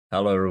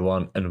Hello,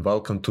 everyone, and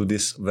welcome to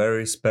this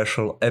very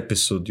special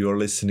episode. You're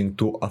listening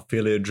to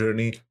Affiliate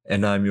Journey,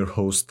 and I'm your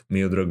host,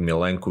 Miodrag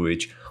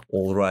Milankovic.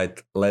 All right,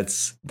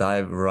 let's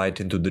dive right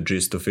into the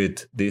gist of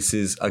it. This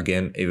is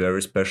again a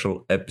very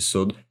special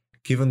episode,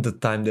 given the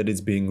time that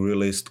it's being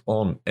released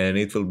on, and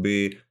it will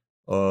be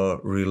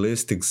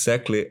released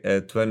exactly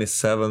at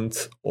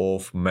 27th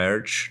of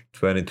March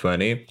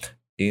 2020,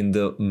 in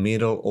the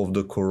middle of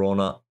the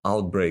Corona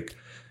outbreak.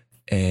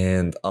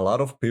 And a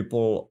lot of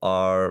people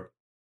are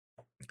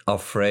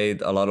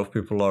afraid, a lot of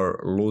people are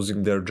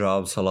losing their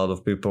jobs, a lot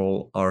of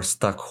people are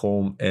stuck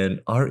home,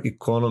 and our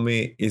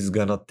economy is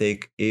gonna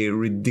take a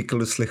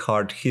ridiculously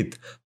hard hit.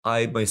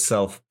 I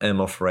myself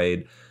am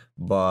afraid,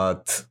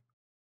 but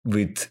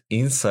with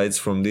insights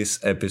from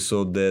this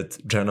episode that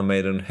Jenna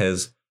Maiden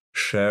has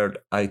shared,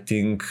 I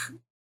think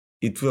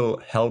it will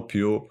help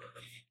you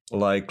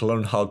like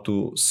learn how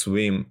to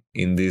swim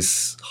in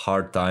these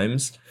hard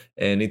times,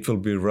 and it will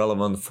be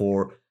relevant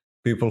for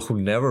people who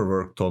never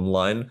worked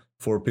online,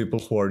 for people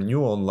who are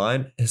new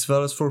online, as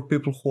well as for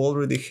people who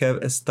already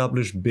have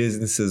established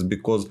businesses,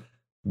 because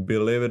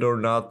believe it or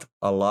not,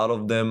 a lot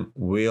of them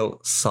will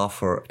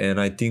suffer.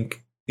 And I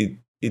think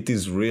it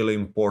is really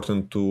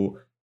important to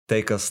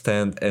take a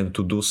stand and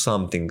to do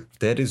something.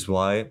 That is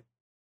why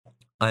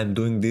I'm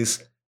doing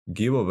this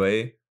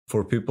giveaway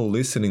for people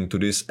listening to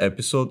this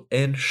episode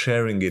and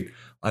sharing it.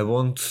 I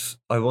want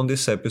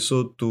this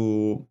episode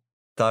to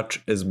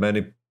touch as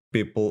many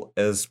people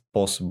as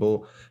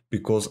possible,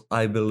 because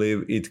I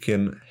believe it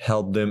can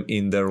help them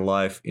in their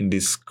life in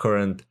this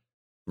current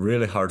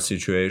really hard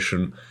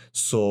situation.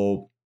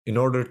 So in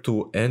order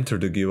to enter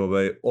the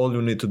giveaway, all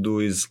you need to do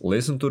is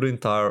listen to the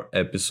entire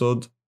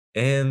episode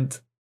and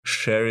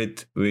share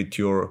it with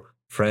your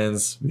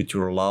friends, with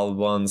your loved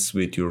ones,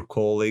 with your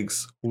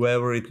colleagues,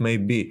 whoever it may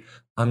be.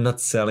 I'm not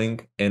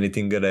selling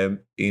anything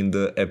in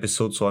the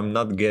episode, so I'm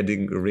not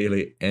getting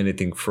really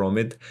anything from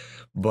it.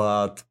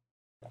 But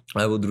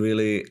I would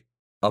really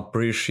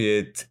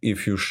appreciate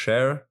if you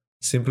share,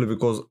 simply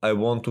because I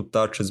want to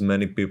touch as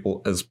many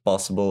people as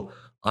possible.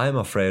 I'm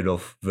afraid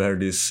of where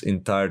this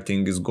entire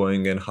thing is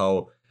going and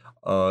how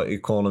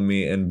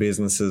economy and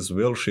businesses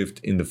will shift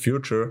in the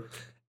future.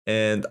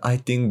 And I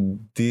think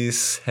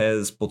this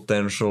has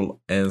potential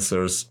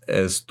answers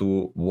as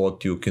to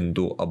what you can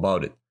do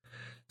about it.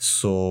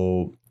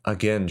 So,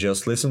 again,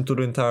 just listen to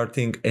the entire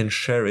thing and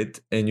share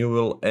it, and you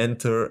will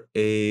enter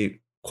a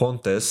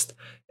contest.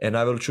 And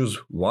I will choose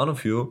one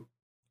of you,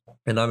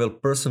 and I will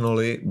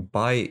personally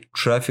buy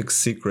Traffic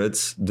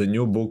Secrets, the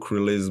new book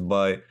released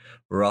by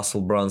Russell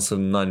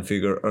Brunson, nine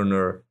figure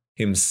earner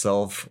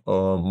himself,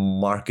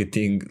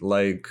 marketing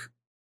like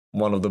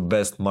one of the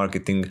best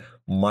marketing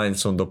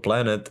minds on the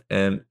planet.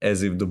 And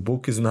as if the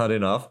book is not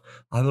enough,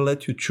 I will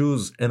let you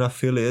choose an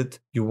affiliate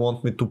you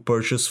want me to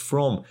purchase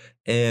from.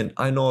 And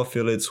I know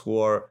affiliates who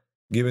are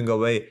giving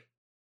away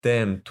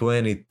 10,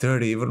 20,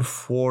 30, even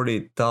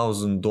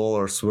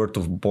 $40,000 worth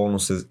of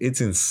bonuses.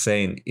 It's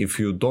insane. If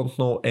you don't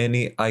know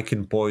any, I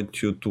can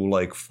point you to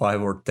like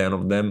 5 or 10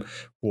 of them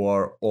who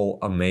are all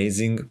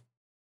amazing.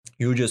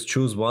 You just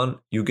choose one,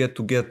 you get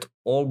to get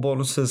all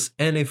bonuses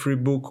and a free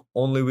book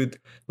only with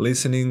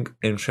listening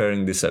and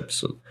sharing this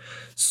episode.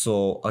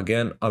 So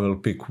again, I will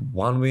pick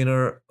one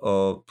winner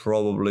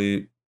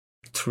probably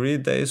 3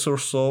 days or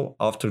so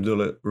after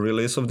the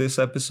release of this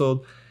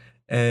episode.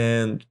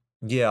 And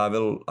yeah, I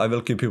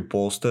will keep you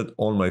posted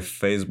on my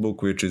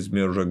Facebook, which is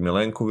Miodrag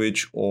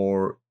Milenkovic,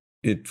 or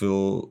it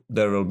will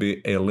there will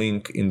be a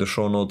link in the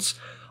show notes,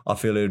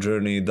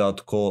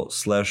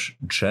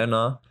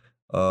 affiliatejourney.co/Jenna.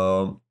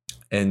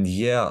 And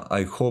yeah,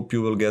 I hope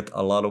you will get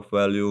a lot of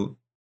value.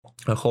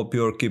 I hope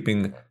you're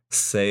keeping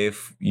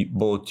safe,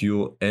 both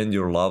you and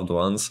your loved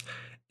ones.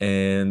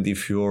 And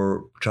if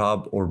your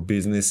job or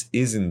business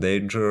is in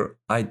danger,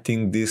 I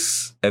think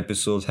this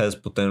episode has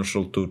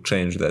potential to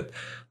change that.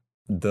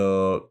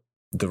 The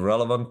the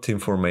relevant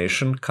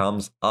information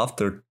comes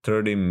after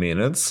 30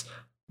 minutes,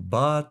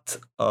 but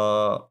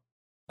I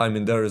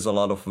mean, there is a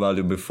lot of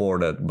value before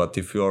that. But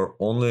if you are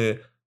only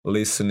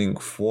listening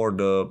for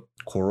the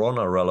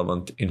corona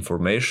relevant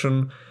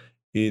information,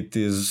 it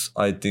is,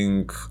 I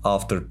think,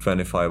 after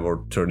 25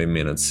 or 30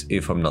 minutes,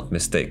 if I'm not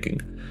mistaken.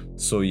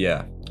 So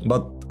yeah,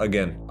 but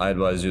again, I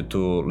advise you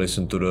to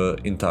listen to the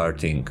entire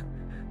thing.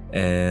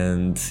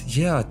 And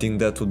yeah, I think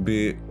that would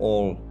be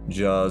all.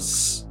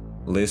 Just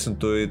listen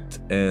to it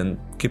and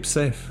keep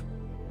safe.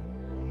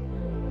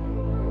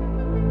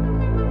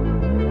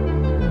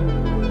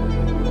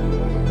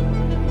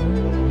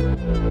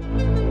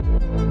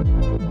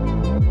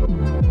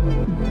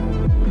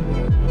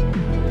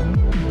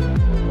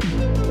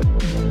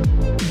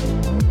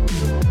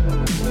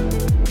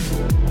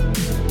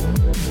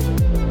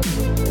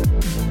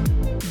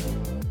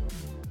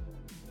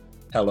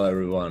 Hello,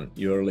 everyone.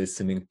 You're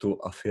listening to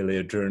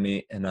Affiliate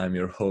Journey, and I'm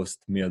your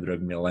host,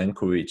 Miodrag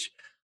Milenkovic.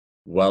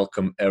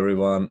 Welcome,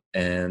 everyone.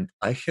 And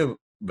I have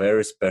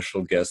very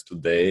special guest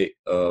today.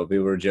 We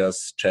were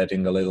just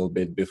chatting a little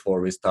bit before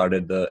we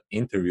started the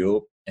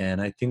interview, and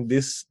I think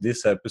this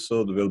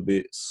episode will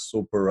be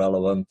super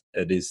relevant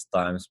at these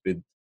times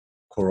with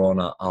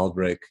Corona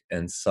outbreak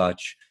and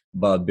such.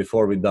 But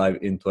before we dive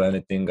into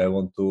anything, I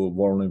want to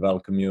warmly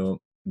welcome you,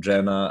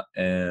 Jenna,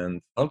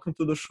 and welcome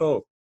to the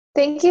show.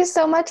 Thank you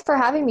so much for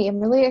having me. I'm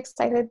really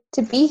excited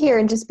to be here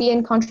and just be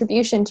in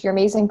contribution to your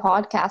amazing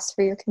podcast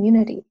for your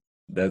community.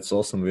 That's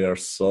awesome. We are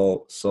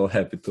so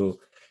happy to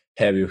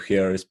have you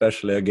here,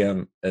 especially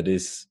again at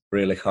these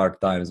really hard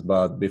times.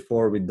 But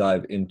before we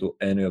dive into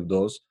any of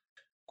those,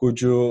 could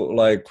you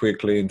like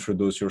quickly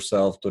introduce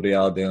yourself to the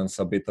audience,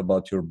 a bit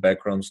about your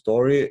background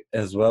story,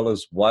 as well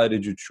as why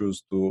did you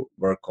choose to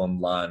work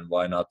online?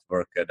 Why not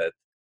work at a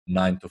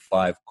 9 to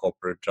 5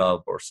 corporate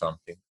job or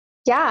something?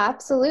 Yeah,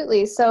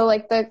 absolutely. So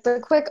like the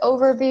quick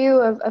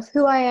overview of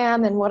who I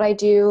am and what I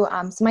do.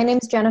 So my name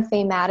is Jenna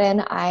Faye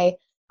Madden. I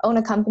own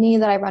a company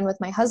that I run with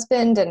my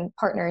husband and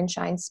partner in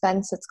Shine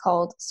Spence. It's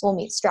called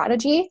Soulmate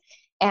Strategy.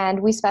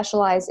 And we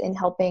specialize in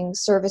helping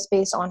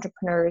service-based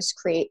entrepreneurs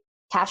create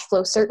cash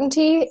flow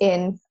certainty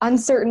in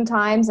uncertain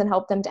times and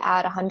help them to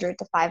add 100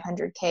 to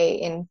 500K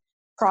in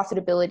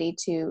profitability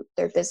to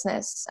their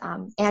business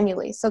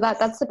annually. So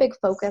that's the big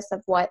focus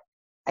of what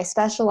I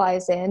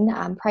specialize in,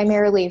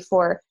 primarily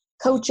for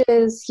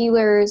coaches,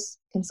 healers,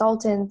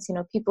 consultants,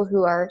 people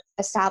who are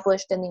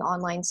established in the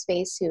online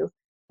space who,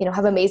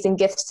 have amazing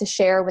gifts to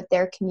share with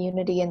their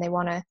community and they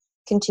want to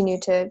continue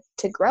to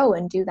grow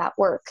and do that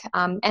work.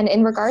 And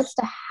in regards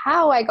to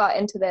how I got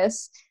into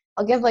this,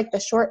 I'll give like the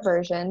short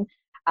version,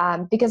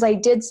 because I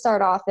did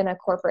start off in a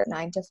corporate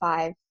 9 to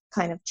 5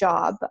 kind of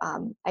job.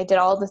 I did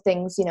all the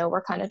things,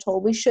 we're kind of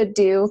told we should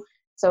do.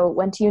 So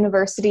went to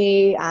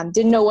university,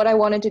 didn't know what I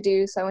wanted to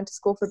do. So I went to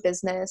school for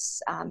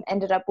business,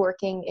 ended up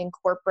working in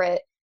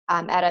corporate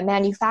at a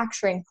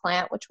manufacturing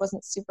plant, which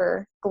wasn't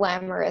super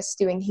glamorous,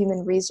 doing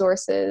human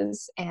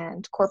resources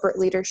and corporate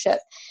leadership.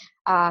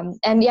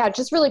 And yeah,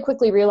 just really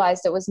quickly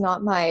realized it was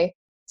not my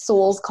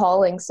soul's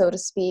calling, so to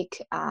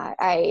speak.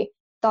 I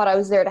thought I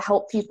was there to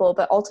help people,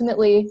 but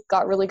ultimately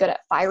got really good at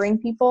firing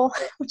people,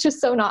 which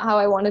is so not how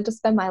I wanted to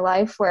spend my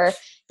life, where,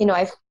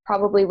 I've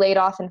probably laid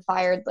off and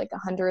fired like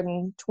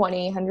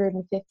 120,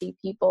 150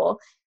 people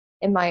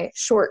in my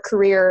short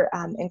career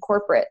in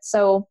corporate.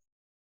 So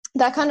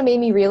that kind of made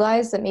me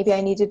realize that maybe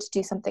I needed to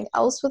do something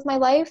else with my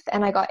life.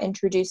 And I got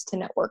introduced to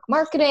network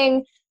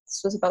marketing.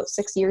 This was about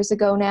 6 years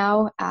ago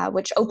now,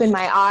 which opened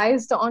my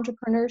eyes to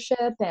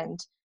entrepreneurship and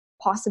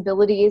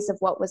possibilities of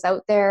what was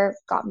out there,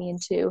 got me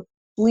into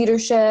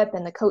leadership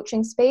and the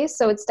coaching space.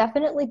 So it's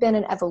definitely been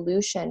an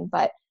evolution,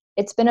 but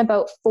it's been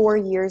about 4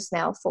 years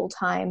now full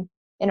time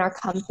in our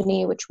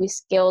company, which we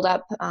scaled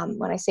up.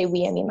 When I say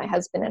we, I mean my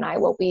husband and I.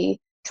 Well, we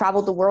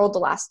traveled the world the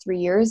last 3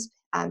 years,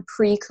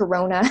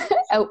 pre-corona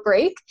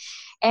outbreak.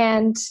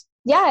 And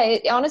yeah,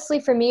 honestly,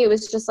 for me, it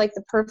was just like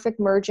the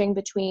perfect merging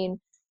between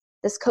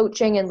this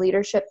coaching and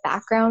leadership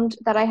background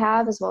that I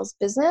have, as well as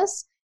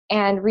business,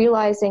 and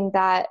realizing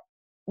that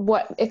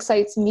what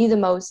excites me the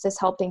most is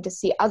helping to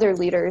see other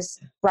leaders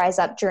rise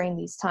up during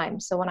these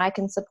times. So when I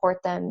can support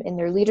them in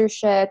their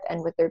leadership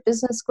and with their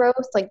business growth,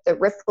 like the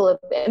ripple of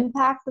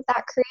impact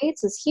that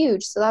creates is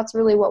huge. So that's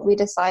really what we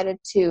decided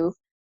to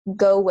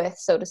go with,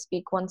 so to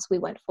speak, once we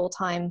went full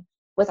time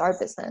with our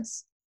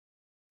business.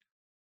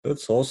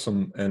 That's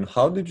awesome. And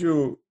how did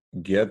you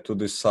get to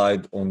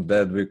decide on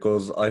that?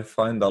 Because I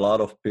find a lot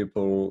of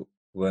people,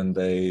 when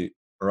they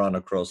run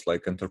across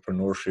like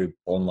entrepreneurship,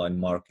 online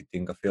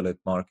marketing, affiliate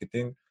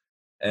marketing,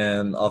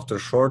 and after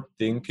short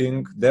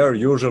thinking, they're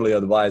usually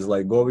advised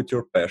like go with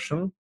your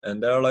passion.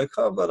 And they're like,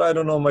 oh, but I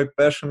don't know my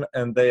passion.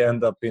 And they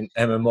end up in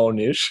MMO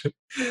niche.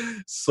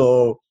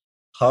 So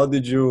how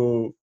did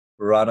you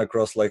run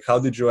across, like, how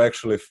did you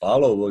actually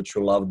follow what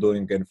you love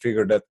doing and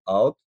figure that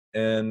out?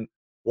 And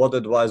what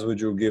advice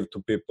would you give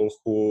to people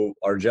who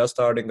are just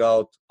starting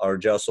out, are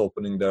just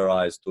opening their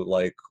eyes to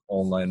like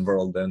online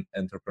world and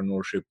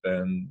entrepreneurship,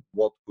 and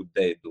what could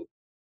they do?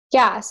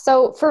 Yeah,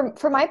 so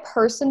for my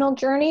personal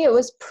journey, it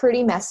was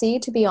pretty messy,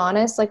 to be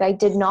honest. Like I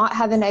did not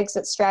have an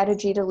exit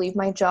strategy to leave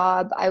my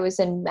job. I was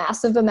in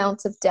massive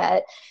amounts of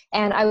debt,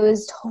 and I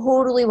was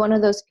totally one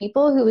of those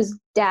people who was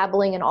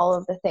dabbling in all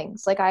of the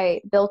things. Like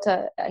I built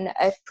a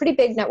pretty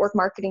big network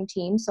marketing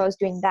team, so I was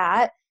doing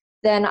that.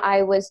 Then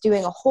I was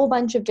doing a whole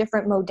bunch of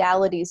different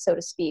modalities, so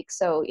to speak.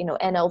 So,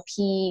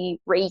 NLP,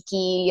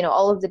 Reiki,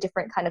 all of the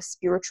different kind of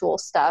spiritual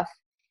stuff.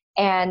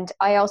 And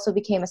I also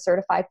became a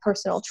certified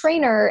personal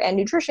trainer and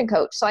nutrition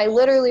coach. So I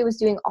literally was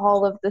doing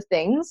all of the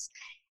things.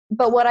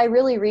 But what I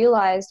really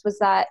realized was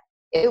that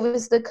it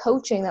was the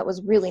coaching that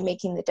was really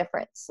making the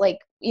difference. Like,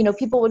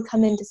 people would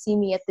come in to see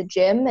me at the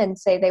gym and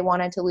say they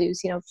wanted to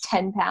lose,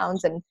 10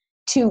 pounds in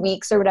 2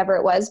 weeks or whatever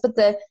it was. But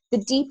the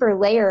deeper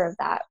layer of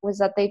that was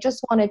that they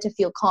just wanted to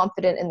feel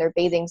confident in their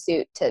bathing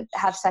suit to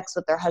have sex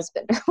with their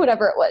husband or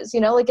whatever it was,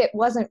 like it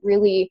wasn't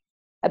really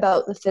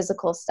about the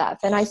physical stuff.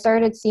 And I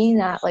started seeing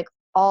that like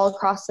all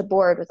across the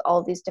board with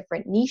all these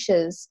different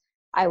niches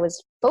I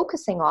was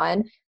focusing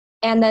on.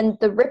 And then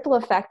the ripple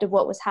effect of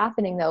what was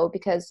happening though,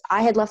 because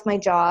I had left my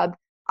job,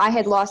 I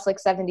had lost like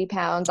 70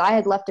 pounds, I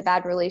had left a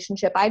bad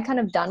relationship. I'd kind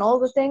of done all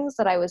the things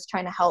that I was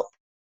trying to help,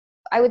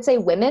 I would say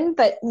women,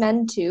 but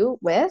men too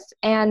with.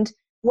 And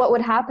what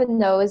would happen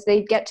though is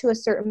they'd get to a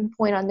certain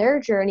point on their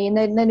journey, and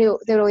then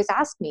they'd always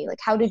ask me, like,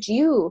 how did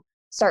you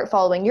start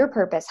following your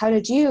purpose? How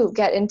did you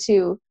get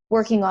into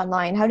working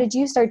online? How did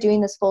you start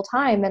doing this full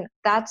time? And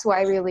that's where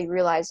I really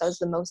realized I was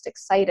the most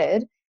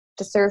excited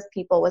to serve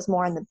people, was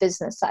more on the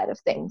business side of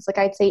things. Like,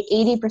 I'd say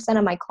 80%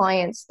 of my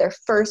clients, their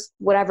first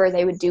whatever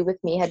they would do with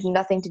me had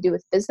nothing to do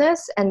with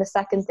business. And the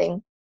second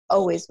thing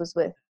always was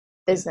with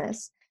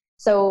business.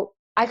 So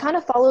I kind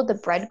of followed the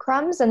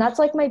breadcrumbs. And that's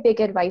like my big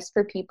advice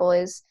for people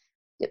is,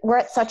 we're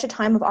at such a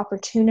time of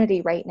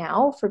opportunity right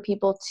now for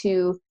people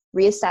to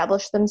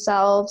reestablish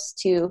themselves,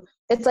 to,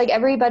 it's like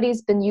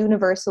everybody's been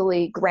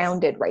universally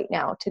grounded right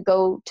now to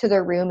go to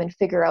their room and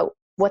figure out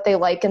what they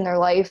like in their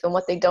life and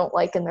what they don't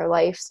like in their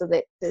life, so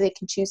that they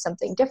can choose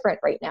something different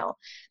right now.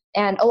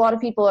 And a lot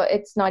of people,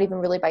 it's not even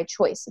really by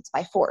choice, it's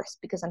by force,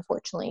 because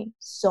unfortunately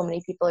so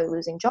many people are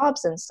losing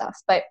jobs and stuff.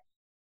 But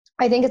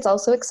I think it's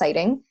also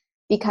exciting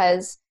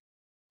because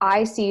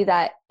I see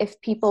that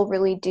if people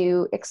really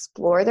do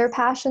explore their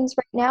passions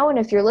right now, and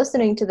if you're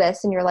listening to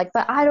this and you're like,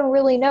 but I don't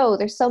really know,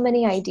 there's so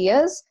many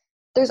ideas,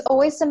 there's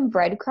always some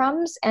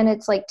breadcrumbs, and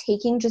it's like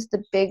taking just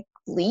the big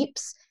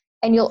leaps,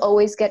 and you'll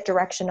always get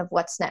direction of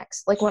what's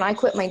next. Like when I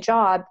quit my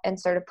job and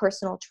started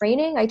personal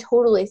training, I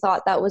totally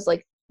thought that was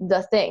like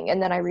the thing.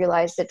 And then I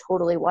realized it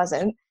totally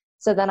wasn't.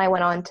 So then I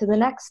went on to the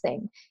next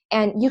thing.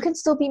 And you can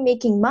still be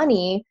making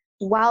money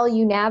while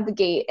you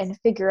navigate and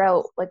figure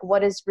out like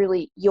what is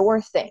really your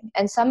thing.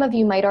 And some of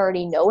you might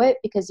already know it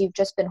because you've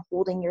just been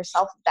holding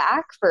yourself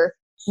back for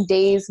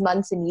days,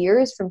 months, and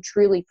years from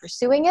truly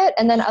pursuing it.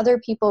 And then other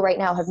people right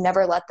now have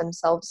never let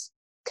themselves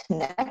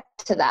connect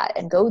to that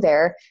and go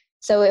there.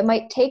 So it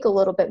might take a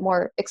little bit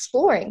more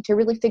exploring to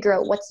really figure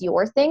out what's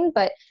your thing.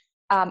 But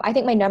I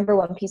think my number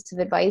one piece of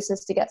advice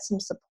is to get some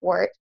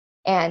support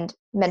and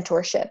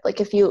mentorship.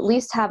 Like if you at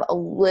least have a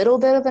little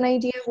bit of an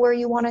idea of where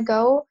you want to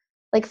go,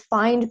 like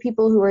find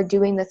people who are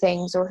doing the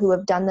things or who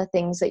have done the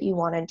things that you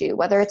want to do,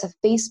 whether it's a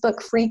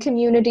Facebook free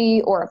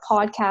community or a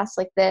podcast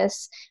like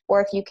this,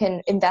 or if you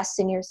can invest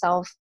in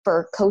yourself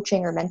for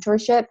coaching or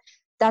mentorship.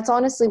 That's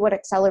honestly what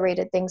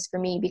accelerated things for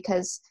me,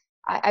 because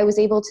I was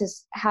able to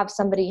have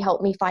somebody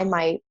help me find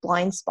my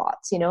blind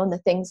spots, and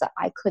the things that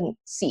I couldn't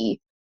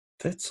see.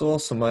 That's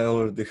awesome. I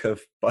already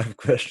have 5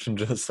 questions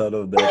just out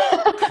of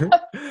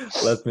that.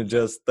 Let me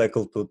just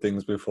tackle 2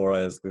 things before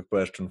I ask the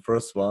question.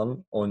 First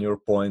one, on your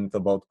point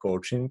about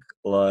coaching,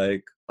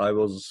 like I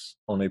was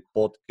on a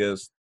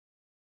podcast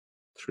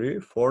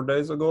 3-4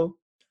 days ago,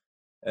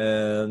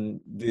 and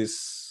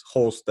this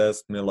host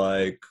asked me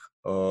like,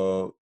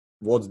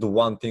 what's the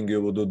one thing you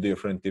would do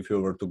different if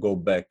you were to go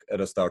back at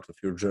the start of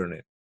your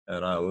journey?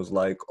 And I was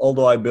like,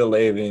 although I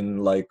believe in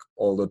like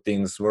all the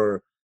things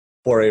were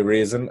for a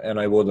reason and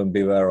I wouldn't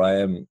be where I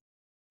am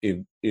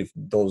if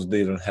those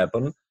didn't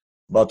happen.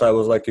 But I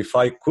was like, if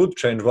I could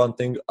change one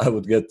thing, I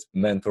would get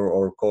mentor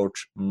or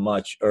coach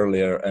much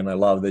earlier. And I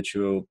love that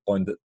you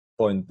point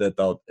that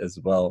out as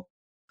well.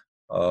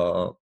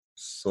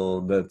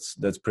 So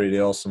that's pretty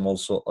awesome.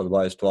 Also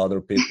advice to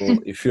other people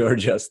if you're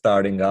just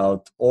starting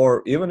out,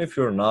 or even if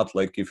you're not,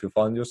 like if you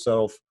find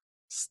yourself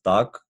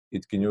stuck,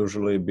 it can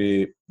usually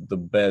be the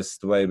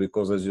best way,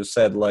 because as you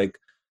said, like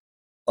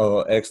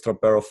extra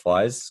pair of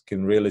eyes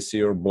can really see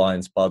your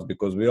blind spots,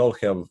 because we all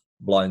have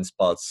blind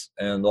spots,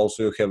 and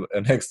also you have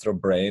an extra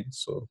brain,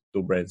 so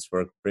 2 brains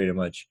work pretty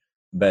much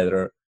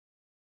better.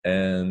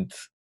 And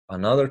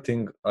another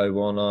thing I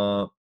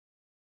wanted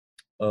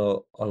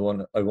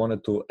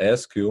to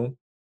ask you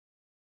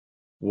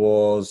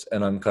was,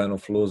 and I'm kind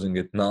of losing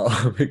it now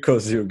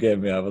because you gave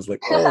me, I was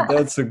like, oh,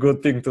 that's a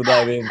good thing to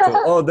dive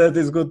into. Oh, that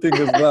is good thing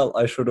as well.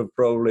 I should have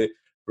probably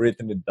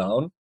written it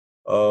down.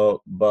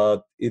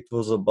 But it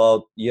was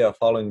about,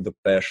 following the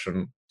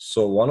passion.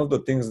 So one of the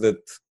things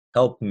that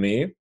helped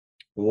me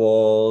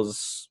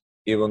was,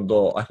 even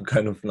though I'm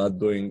kind of not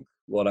doing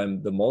what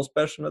I'm the most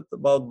passionate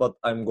about, but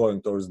I'm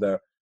going towards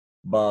there.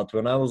 But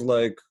when I was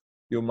like,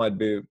 you might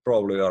be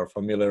probably are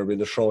familiar with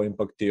the show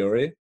Impact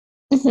Theory.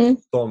 Mm-hmm.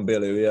 Tom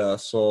Bailey, yeah.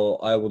 So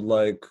I would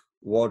like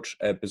watch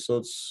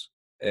episodes,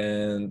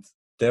 and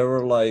they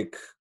were like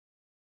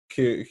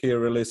he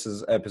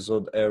releases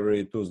episode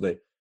every Tuesday,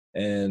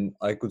 and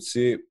I could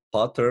see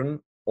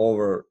pattern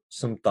over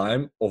some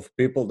time of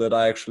people that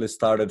I actually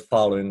started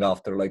following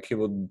after. Like he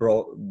would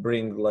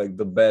bring like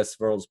the best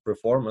world's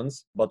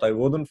performance, but I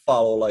wouldn't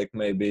follow like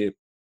maybe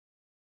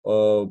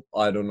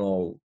I don't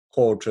know,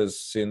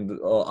 coaches in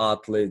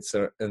athletes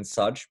and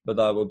such, but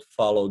I would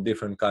follow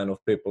different kind of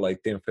people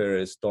like Tim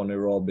Ferriss, Tony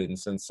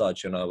Robbins and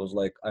such. And I was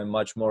like, I'm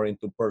much more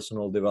into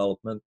personal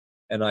development,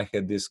 and I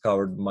had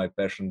discovered my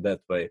passion that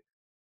way.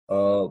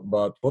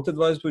 But what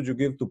advice would you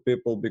give to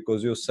people?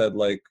 Because you said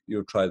like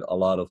you tried a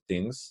lot of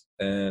things,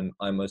 and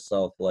I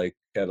myself like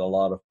had a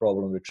lot of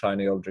problem with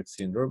shiny object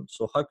syndrome.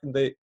 So how can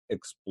they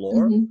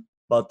explore, Mm-hmm.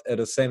 but at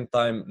the same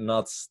time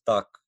not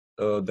stuck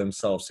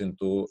themselves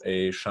into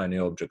a shiny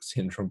object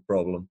syndrome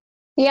problem?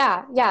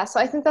 Yeah. So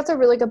I think that's a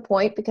really good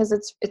point, because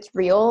it's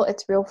real.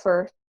 It's real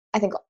for, I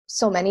think,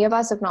 so many of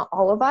us, if not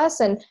all of us.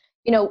 And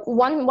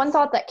one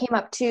thought that came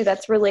up too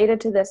that's related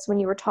to this when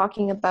you were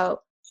talking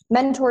about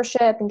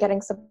mentorship and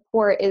getting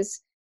support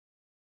is,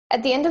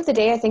 at the end of the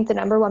day, I think the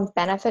number one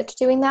benefit to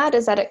doing that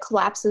is that it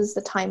collapses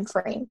the time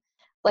frame.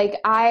 Like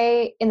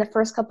I, in the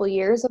first couple of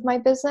years of my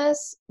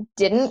business,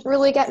 didn't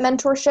really get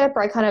mentorship,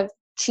 or I kind of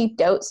cheaped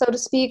out, so to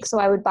speak. So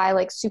I would buy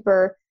like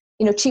super,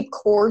 cheap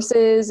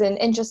courses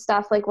and just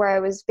stuff like where I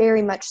was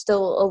very much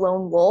still a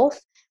lone wolf.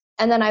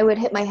 And then I would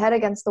hit my head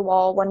against the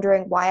wall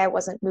wondering why I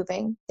wasn't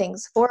moving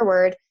things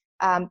forward.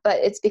 But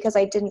it's because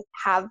I didn't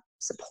have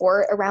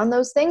support around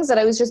those things, that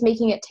I was just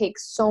making it take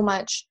so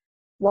much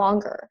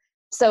longer.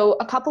 So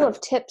a couple of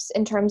tips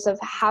in terms of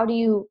how do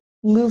you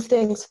move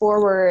things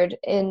forward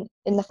in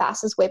the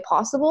fastest way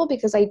possible,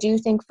 because I do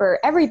think for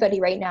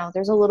everybody right now,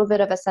 there's a little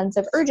bit of a sense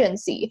of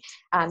urgency,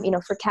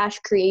 for cash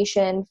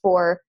creation,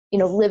 for,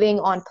 living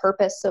on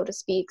purpose, so to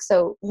speak.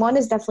 So one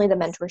is definitely the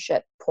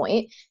mentorship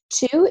point.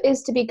 Two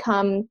is to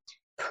become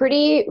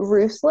pretty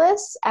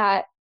ruthless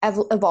at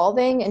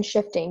evolving and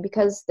shifting,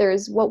 because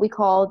there's what we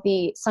call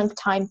the sunk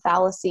time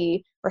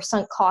fallacy or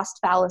sunk cost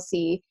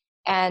fallacy.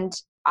 And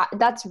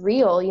that's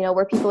real,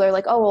 where people are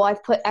like, oh, well,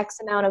 I've put X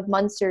amount of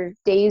months or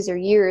days or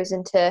years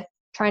into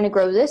trying to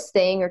grow this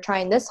thing or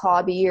trying this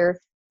hobby or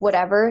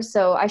whatever.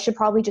 So I should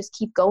probably just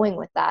keep going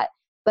with that.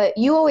 But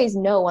you always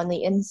know on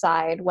the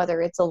inside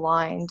whether it's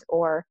aligned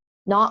or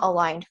not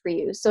aligned for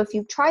you. So if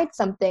you've tried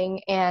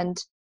something and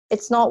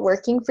it's not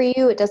working for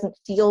you, it doesn't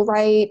feel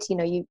right,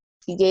 you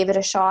gave it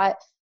a shot,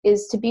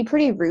 is to be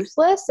pretty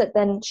ruthless at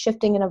then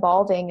shifting and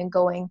evolving and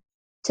going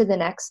to the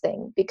next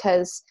thing.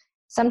 Because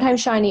sometimes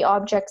shiny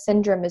object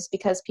syndrome is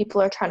because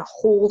people are trying to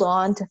hold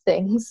on to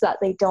things that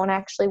they don't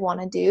actually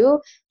want to do.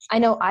 I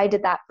know I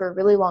did that for a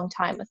really long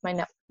time with my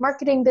network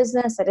marketing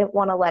business. I didn't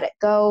want to let it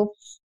go.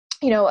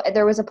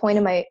 There was a point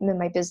in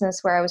my business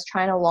where I was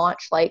trying to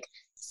launch like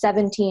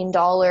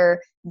 $17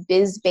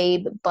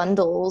 BizBabe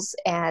bundles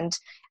and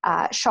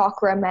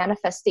chakra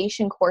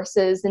manifestation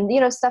courses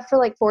and, stuff for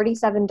like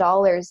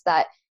 $47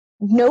 that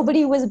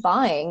nobody was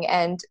buying,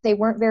 and they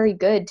weren't very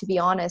good, to be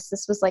honest.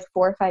 This was like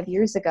 4 or 5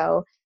 years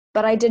ago.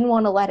 But I didn't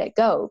want to let it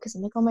go because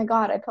I'm like, oh my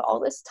God, I put all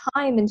this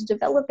time into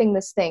developing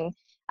this thing.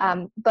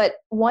 But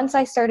once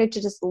I started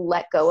to just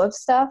let go of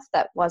stuff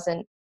that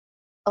wasn't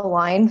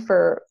aligned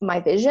for my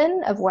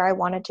vision of where I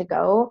wanted to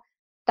go,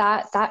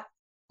 that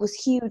was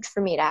huge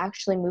for me to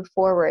actually move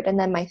forward. And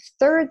then my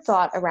third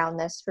thought around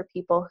this for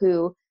people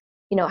who,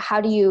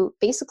 how do you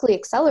basically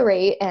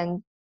accelerate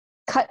and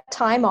cut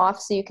time off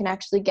so you can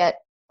actually get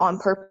on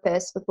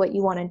purpose with what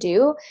you want to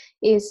do,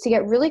 is to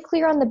get really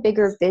clear on the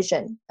bigger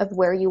vision of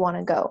where you want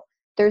to go.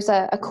 There's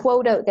a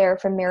quote out there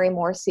from Mary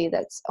Morrissey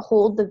that's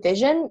hold the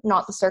vision,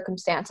 not the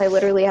circumstance. I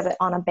literally have it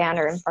on a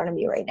banner in front of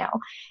me right now.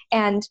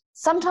 And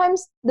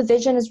sometimes the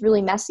vision is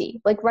really messy.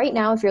 Like right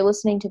now, if you're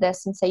listening to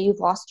this and say you've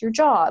lost your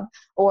job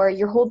or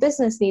your whole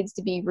business needs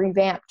to be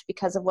revamped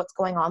because of what's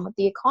going on with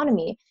the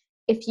economy,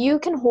 if you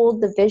can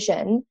hold the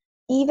vision,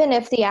 even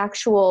if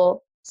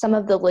some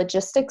of the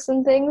logistics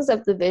and things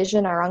of the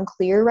vision are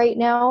unclear right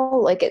now,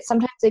 like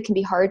sometimes it can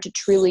be hard to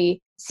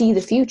truly see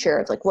the future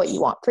of like what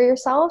you want for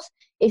yourself.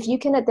 If you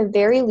can at the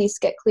very least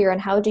get clear on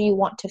how do you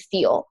want to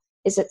feel?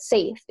 Is it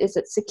safe? Is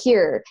it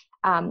secure?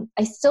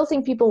 I still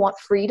think people want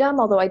freedom,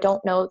 although I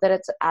don't know that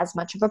it's as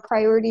much of a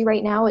priority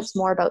right now. It's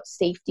more about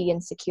safety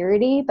and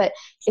security. But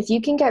if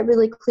you can get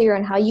really clear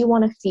on how you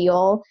want to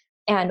feel,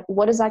 and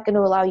what is that going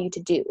to allow you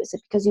to do? Is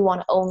it because you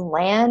want to own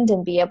land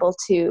and be able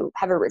to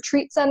have a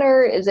retreat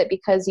center? Is it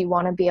because you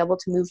want to be able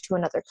to move to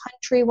another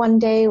country one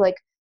day? Like,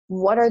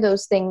 what are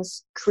those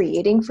things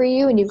creating for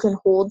you? And you can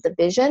hold the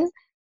vision.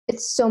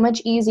 It's so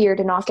much easier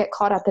to not get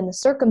caught up in the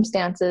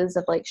circumstances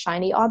of like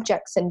shiny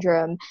object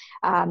syndrome,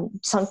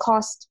 sunk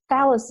cost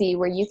fallacy,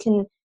 where you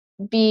can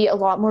be a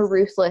lot more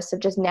ruthless of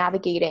just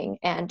navigating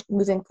and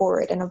moving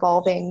forward and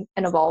evolving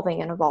and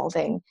evolving and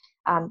evolving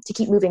to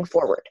keep moving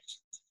forward.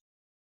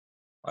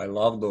 I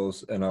love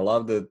those, and I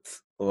love that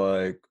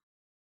like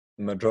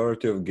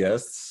majority of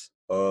guests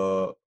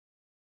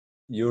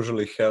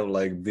usually have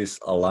like these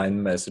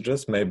aligned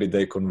messages. Maybe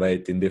they convey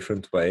it in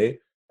different way.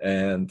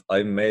 And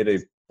I made a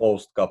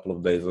post a couple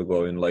of days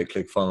ago in like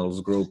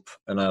ClickFunnels group,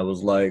 and I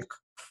was like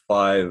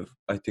 5,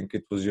 I think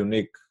it was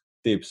unique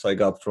tips I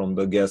got from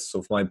the guests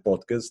of my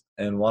podcast.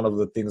 And one of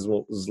the things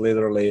was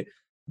literally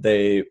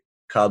they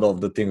cut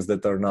off the things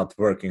that are not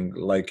working,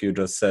 like you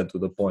just said, to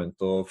the point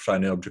of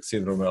shiny object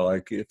syndrome.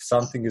 Like if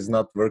something is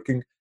not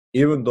working,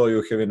 even though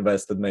you have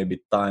invested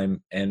maybe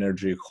time,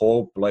 energy,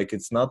 hope, like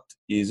it's not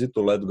easy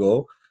to let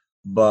go.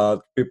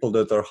 But people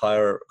that are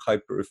high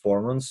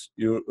performers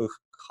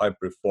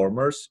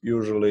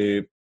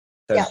usually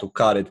tend to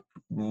cut it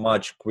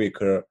much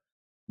quicker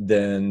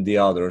than the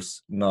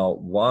others. Now,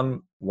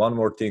 one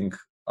more thing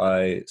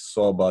I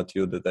saw about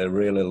you that I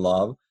really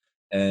love,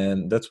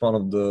 and that's one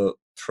of the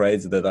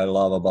traits that I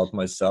love about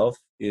myself,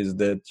 is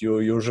that you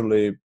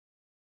usually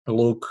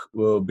look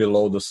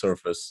below the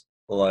surface.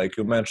 Like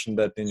you mentioned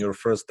that in your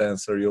first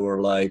answer, you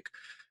were like,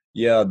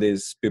 yeah,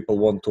 these people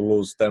want to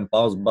lose 10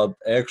 pounds, but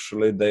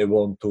actually they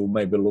want to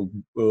maybe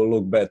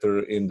look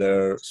better in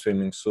their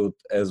swimming suit,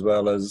 as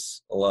well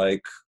as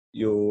like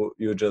you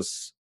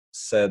just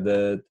said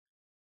that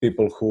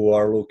people who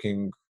are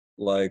looking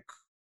like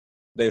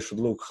they should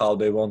look how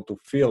they want to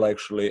feel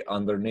actually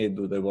underneath.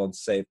 Do they want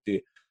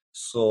safety?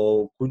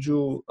 So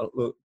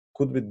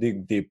could we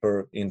dig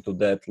deeper into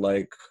that?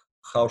 Like,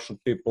 how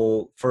should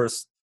people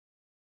first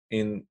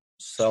in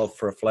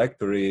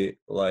self-reflectory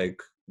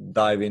like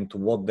dive into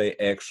what they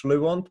actually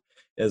want,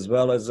 as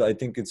well as I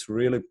think it's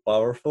really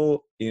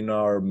powerful in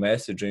our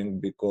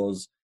messaging,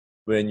 because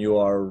when you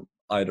are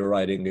either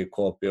writing a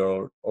copy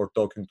or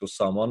talking to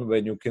someone,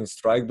 when you can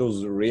strike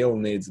those real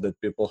needs that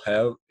people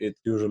have, it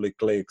usually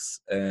clicks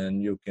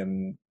and you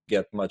can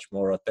get much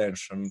more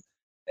attention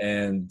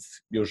and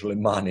usually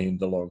money in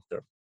the long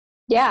term.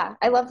 Yeah,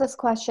 I love this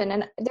question.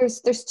 And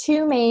there's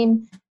two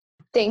main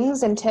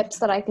things and tips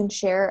that I can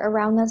share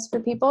around this for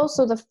people.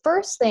 So the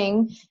first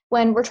thing,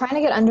 when we're trying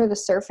to get under the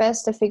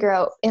surface to figure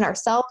out in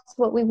ourselves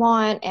what we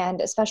want,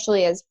 and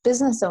especially as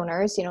business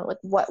owners, like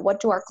what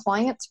do our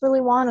clients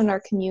really want in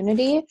our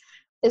community,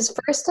 is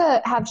first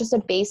to have just a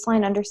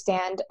baseline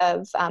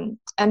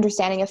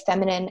understanding of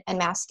feminine and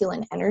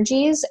masculine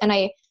energies. And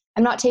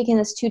I'm not taking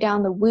this too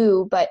down the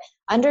woo, but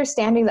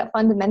understanding that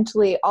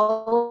fundamentally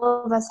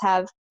all of us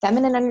have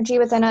feminine energy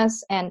within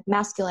us and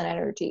masculine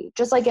energy.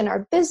 Just like in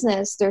our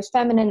business, there's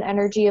feminine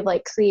energy of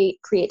like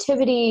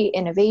creativity,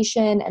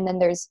 innovation, and then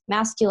there's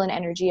masculine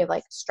energy of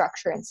like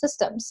structure and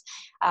systems.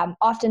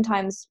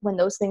 Oftentimes when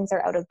those things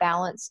are out of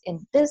balance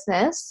in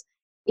business,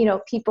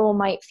 people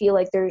might feel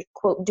like they're,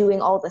 quote,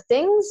 doing all the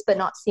things, but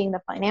not seeing the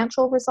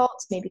financial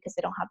results, maybe because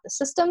they don't have the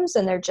systems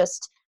and they're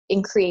just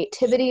in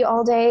creativity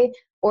all day.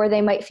 Or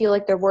they might feel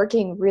like they're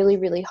working really,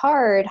 really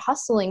hard,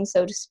 hustling,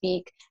 so to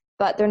speak,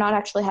 but they're not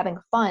actually having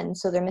fun.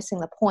 So they're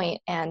missing the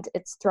point and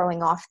it's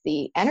throwing off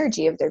the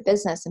energy of their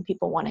business and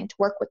people wanting to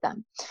work with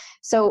them.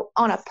 So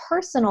on a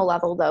personal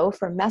level, though,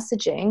 for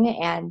messaging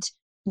and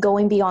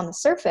going beyond the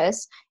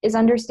surface is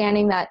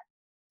understanding that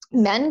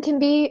men can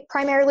be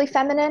primarily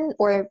feminine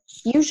or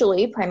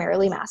usually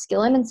primarily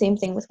masculine, and same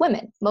thing with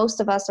women. Most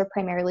of us are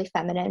primarily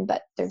feminine,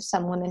 but there's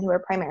some women who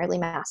are primarily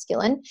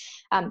masculine.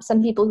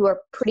 Some people who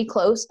are pretty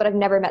close, but I've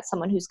never met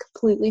someone who's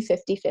completely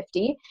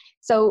 50-50.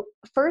 So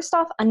first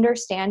off,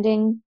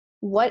 understanding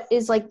what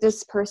is like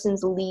this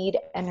person's lead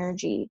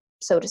energy,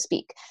 so to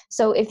speak.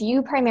 So if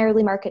you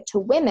primarily market to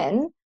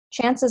women,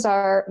 chances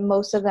are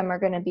most of them are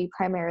going to be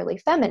primarily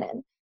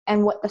feminine.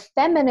 And what the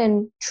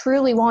feminine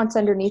truly wants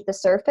underneath the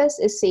surface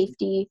is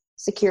safety,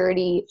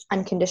 security,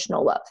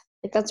 unconditional love.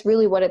 Like that's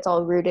really what it's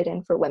all rooted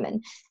in for women.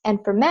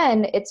 And for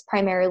men, it's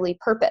primarily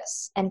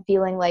purpose and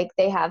feeling like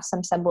they have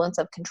some semblance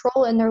of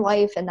control in their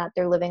life and that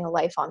they're living a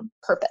life on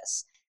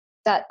purpose.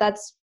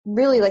 That's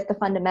really like the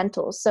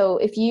fundamentals. So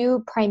if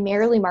you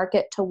primarily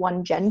market to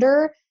one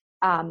gender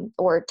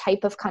or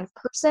type of kind of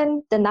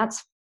person, then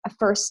that's a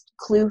first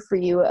clue for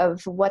you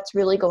of what's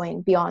really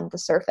going beyond the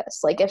surface.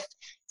 Like if,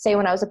 say,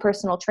 when I was a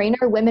personal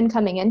trainer, women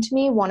coming into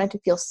me wanted to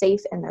feel safe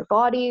in their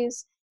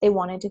bodies, they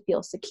wanted to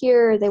feel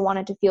secure, they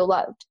wanted to feel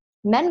loved.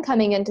 Men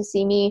coming in to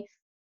see me,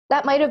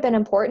 that might have been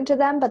important to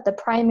them, but the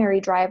primary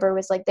driver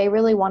was like they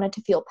really wanted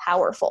to feel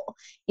powerful.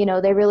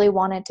 They really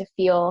wanted to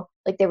feel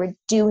like they were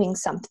doing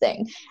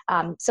something.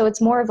 So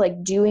it's more of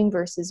like doing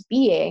versus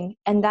being,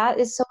 and that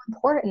is so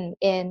important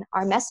in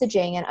our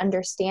messaging and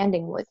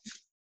understanding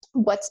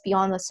what's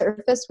beyond the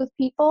surface with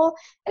people,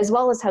 as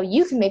well as how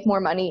you can make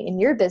more money in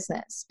your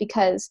business.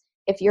 Because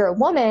if you're a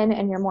woman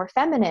and you're more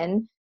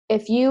feminine,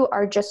 if you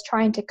are just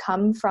trying to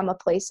come from a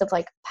place of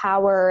like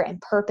power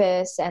and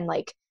purpose and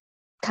like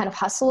kind of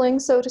hustling,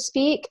 so to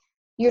speak,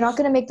 you're not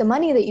going to make the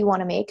money that you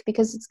want to make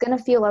because it's going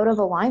to feel out of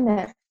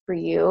alignment for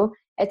you.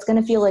 It's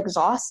going to feel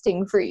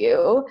exhausting for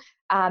you.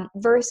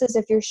 Versus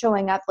if you're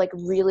showing up like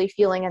really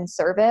feeling in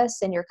service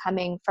and you're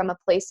coming from a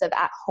place of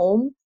at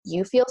home,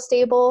 you feel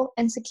stable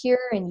and secure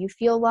and you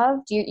feel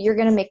loved, you're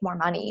going to make more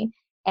money.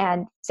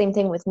 And same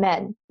thing with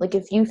men. Like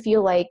if you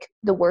feel like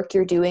the work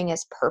you're doing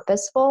is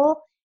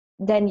purposeful,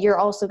 then you're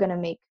also going to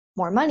make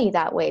more money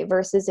that way.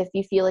 Versus if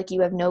you feel like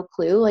you have no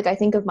clue. Like I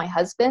think of my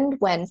husband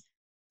when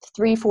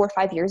 3, 4,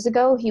 5 years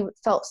ago, he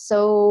felt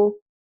so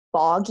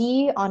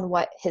foggy on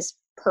what his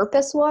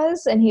purpose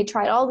was, and he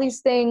tried all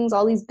these things,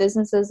 all these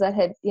businesses that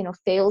had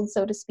failed,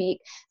 so to speak,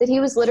 that he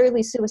was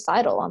literally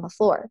suicidal on the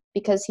floor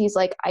because he's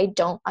like,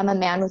 I'm a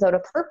man without a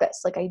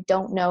purpose. Like I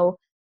don't know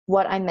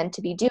what I'm meant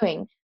to be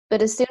doing.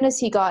 But as soon as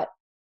he got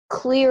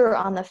clear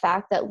on the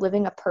fact that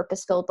living a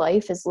purpose-filled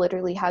life is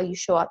literally how you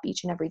show up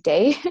each and every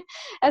day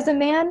as a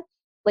man,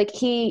 like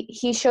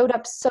he showed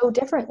up so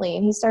differently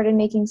and he started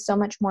making so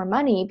much more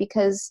money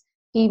because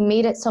he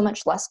made it so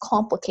much less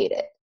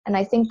complicated. And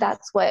I think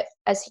that's what,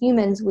 as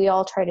humans, we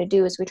all try to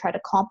do, is we try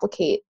to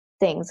complicate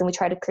things and we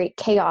try to create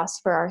chaos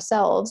for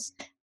ourselves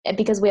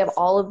because we have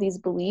all of these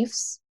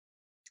beliefs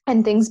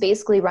and things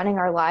basically running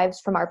our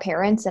lives from our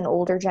parents and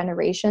older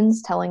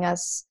generations telling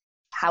us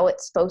how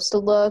it's supposed to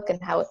look and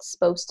how it's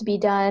supposed to be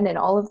done and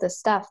all of this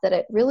stuff, that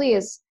it really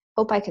is,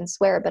 hope I can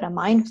swear, but a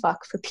mind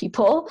fuck for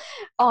people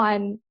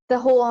on the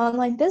whole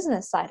online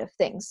business side of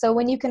things. So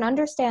when you can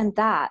understand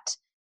that,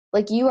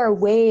 like you are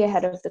way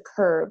ahead of the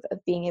curve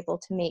of being able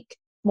to make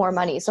more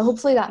money. So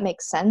hopefully that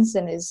makes sense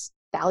and is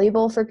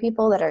valuable for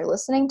people that are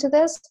listening to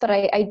this. But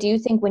I do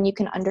think when you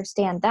can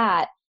understand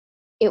that,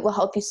 it will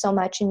help you so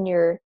much in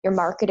your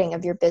marketing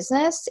of your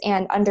business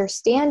and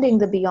understanding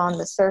the beyond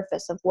the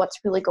surface of what's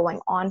really going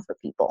on for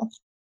people.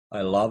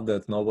 I love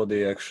that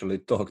nobody actually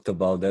talked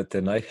about that,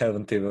 and I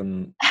haven't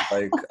even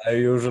like I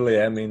usually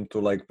am into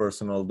like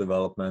personal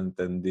development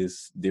and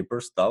this deeper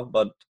stuff,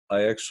 but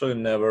I actually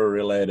never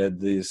related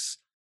this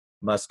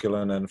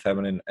masculine and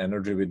feminine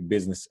energy with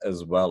business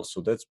as well.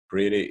 So that's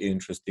pretty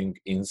interesting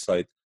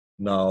insight.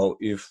 Now,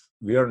 if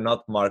we are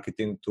not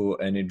marketing to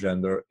any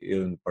gender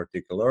in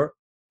particular,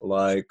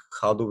 like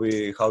how do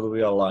we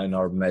align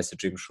our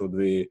messaging? Should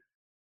we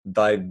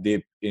dive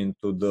deep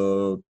into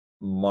the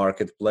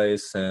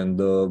marketplace and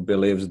the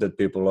beliefs that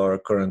people are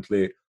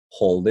currently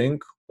holding,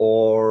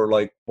 or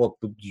like what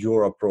would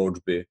your approach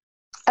be?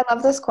 I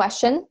love this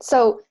question.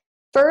 So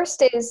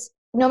first is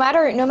no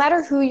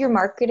matter who you're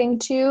marketing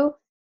to,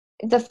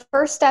 the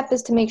first step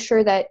is to make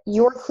sure that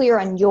you're clear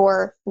on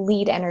your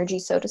lead energy,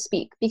 so to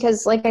speak.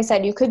 Because like I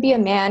said, you could be a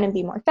man and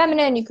be more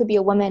feminine, you could be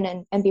a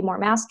woman and be more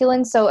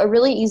masculine. So a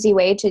really easy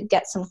way to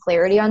get some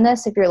clarity on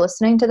this, if you're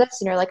listening to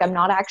this and you're like, I'm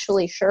not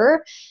actually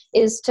sure,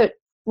 is to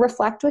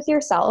reflect with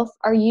yourself.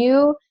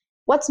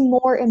 What's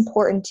more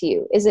important to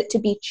you? Is it to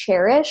be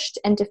cherished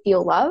and to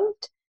feel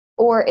loved?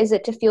 Or is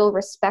it to feel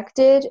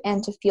respected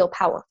and to feel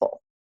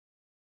powerful?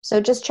 So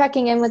just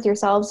checking in with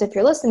yourselves if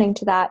you're listening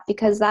to that,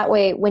 because that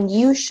way, when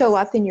you show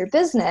up in your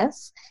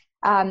business,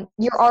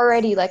 you're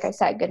already, like I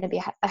said, going to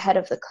be ahead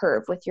of the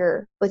curve with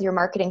your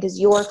marketing because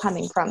you're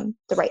coming from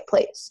the right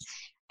place.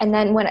 And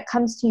then when it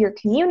comes to your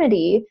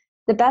community,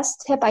 the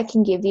best tip I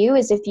can give you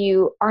is if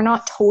you are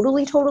not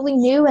totally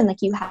new and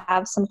like you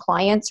have some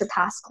clients or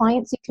past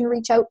clients you can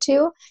reach out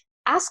to,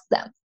 ask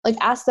them. Like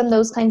ask them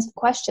those kinds of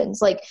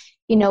questions. Like,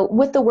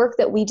 with the work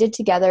that we did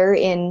together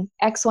in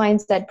X, Y, and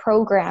Z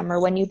program,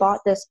 or when you bought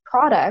this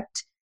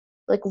product,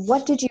 like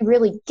what did you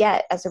really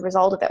get as a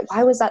result of it?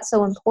 Why was that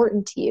so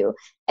important to you?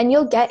 And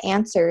you'll get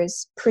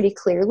answers pretty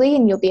clearly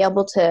and you'll be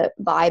able to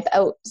vibe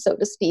out, so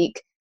to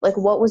speak, like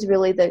what was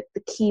really the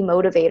key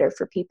motivator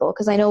for people.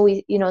 Because I know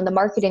in the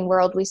marketing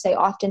world, we say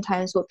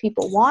oftentimes what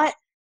people want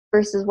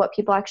versus what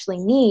people actually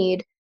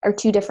need are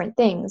two different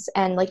things.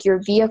 And like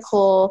your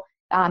vehicle,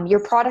 your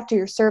product or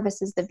your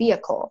service is the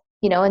vehicle,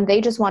 and they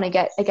just want to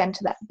get again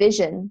to that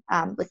vision,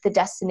 like the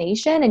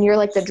destination, and you're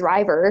like the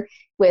driver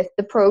with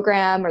the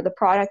program or the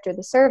product or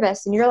the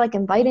service, and you're like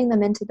inviting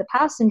them into the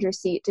passenger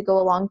seat to go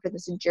along for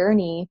this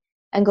journey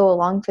and go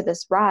along for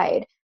this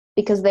ride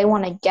because they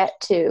want to get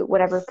to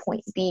whatever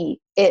point B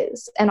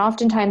is. And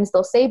oftentimes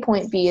they'll say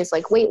point B is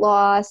like weight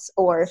loss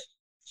or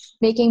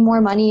making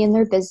more money in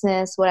their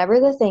business, whatever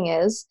the thing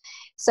is.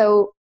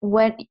 So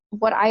what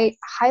I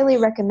highly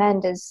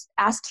recommend is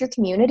ask your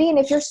community. And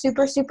if you're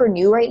super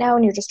new right now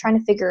and you're just trying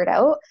to figure it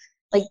out,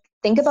 like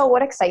think about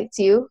what excites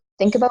you,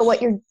 think about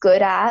what you're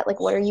good at, like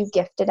what are you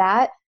gifted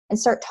at, and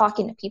start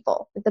talking to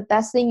people. The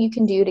best thing you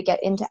can do to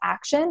get into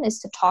action is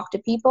to talk to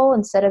people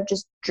instead of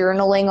just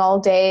journaling all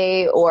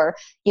day or,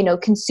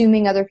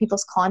 consuming other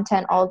people's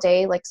content all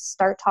day. Like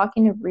start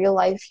talking to real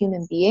life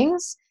human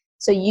beings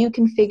so you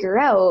can figure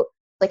out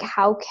like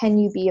how can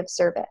you be of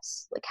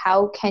service? Like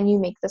how can you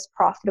make this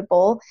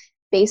profitable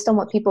based on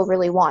what people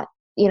really want?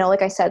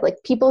 Like I said, like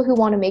people who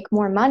want to make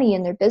more money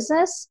in their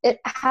business, it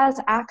has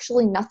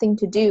actually nothing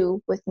to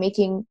do with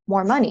making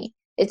more money.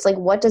 It's like,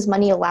 what does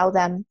money allow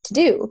them to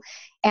do?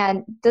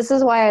 And this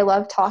is why I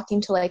love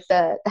talking to like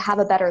the have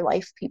a better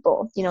life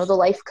people, the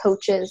life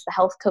coaches, the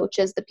health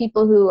coaches, the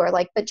people who are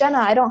like, but Jenna,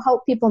 I don't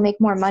help people make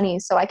more money,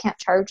 so I can't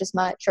charge as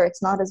much or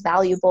it's not as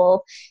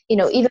valuable.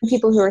 Even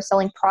people who are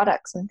selling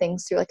products and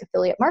things through like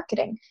affiliate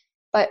marketing.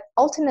 But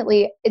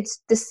ultimately,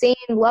 it's the same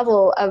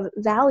level of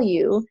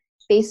value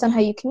based on how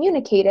you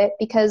communicate it,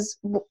 because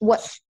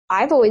what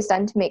I've always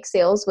done to make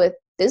sales with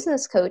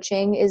business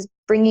coaching is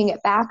bringing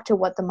it back to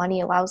what the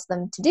money allows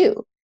them to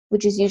do,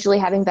 which is usually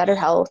having better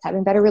health,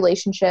 having better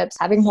relationships,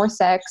 having more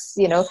sex,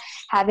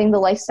 having the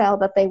lifestyle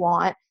that they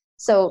want.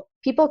 So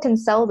people can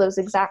sell those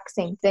exact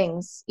same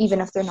things,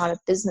 even if they're not a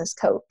business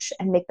coach,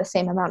 and make the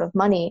same amount of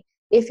money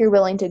if you're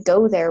willing to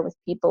go there with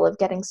people, of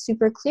getting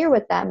super clear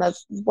with them of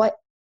what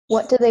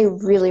do they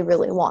really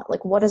want?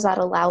 Like, what does that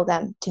allow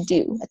them to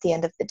do at the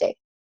end of the day?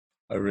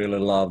 I really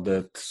love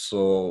that.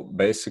 So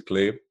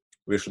basically,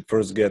 we should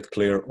first get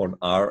clear on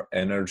our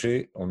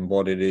energy, on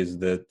what it is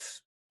that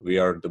we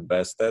are the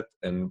best at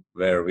and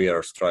where we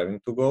are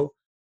striving to go.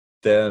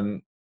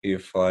 Then,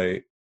 if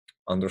I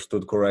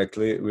understood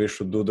correctly, we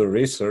should do the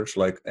research,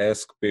 like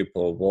ask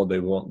people what they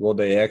want, what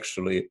they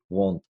actually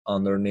want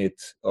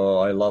underneath.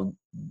 I love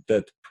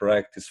that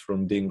practice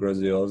from Dean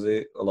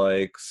Graziosi,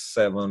 like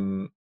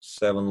seven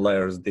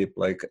layers deep,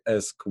 like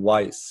ask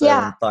why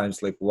Yeah. 7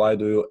 times, like why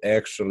do you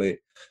actually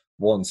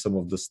want some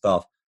of the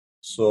stuff.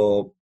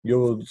 So you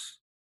would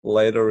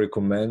later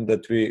recommend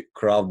that we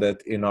craft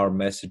that in our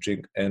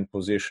messaging and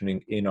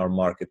positioning in our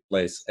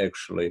marketplace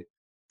actually.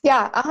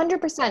 Yeah,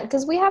 100%.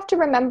 Because we have to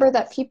remember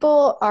that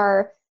people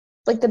are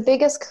like the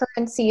biggest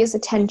currency is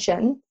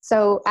attention.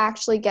 So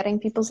actually getting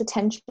people's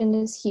attention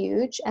is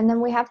huge. And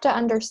then we have to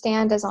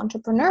understand as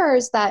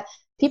entrepreneurs that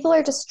people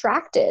are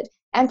distracted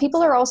and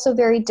people are also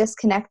very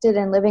disconnected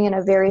and living in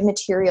a very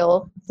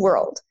material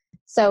world.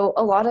 So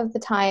a lot of the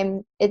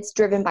time it's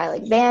driven by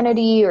like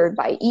vanity or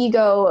by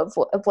ego of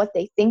what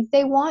they think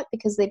they want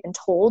because they've been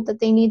told that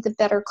they need the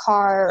better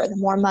car or the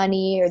more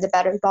money or the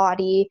better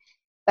body.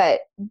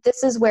 But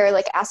this is where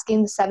like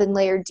asking the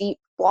 7-layer deep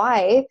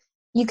why,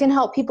 you can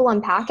help people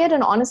unpack it.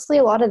 And honestly,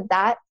 a lot of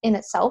that in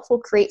itself will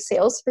create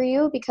sales for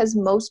you because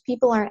most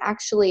people aren't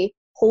actually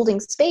holding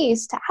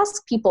space to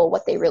ask people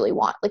what they really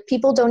want. Like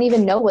people don't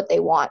even know what they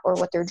want or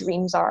what their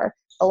dreams are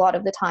a lot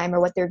of the time or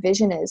what their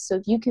vision is. So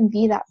if you can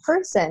be that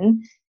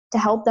person to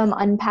help them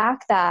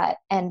unpack that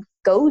and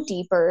go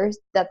deeper,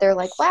 that they're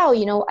like, wow,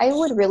 you know, I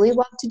would really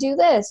love to do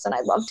this and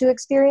I'd love to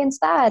experience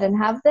that and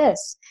have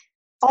this.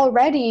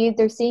 Already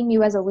they're seeing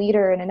you as a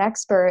leader and an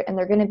expert, and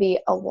they're going to be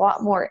a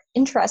lot more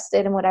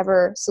interested in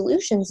whatever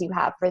solutions you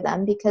have for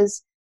them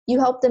because you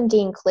help them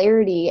gain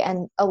clarity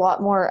and a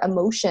lot more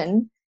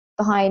emotion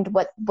behind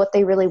what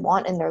they really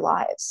want in their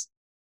lives.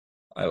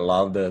 I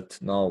love that.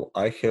 Now,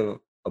 I have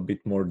a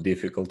bit more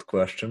difficult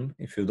question,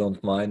 if you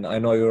don't mind. I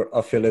know your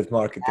affiliate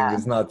marketing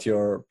is not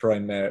your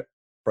primary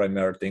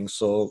thing,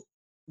 so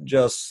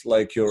just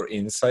like your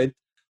insight.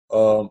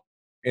 Um,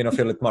 in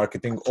affiliate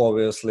marketing,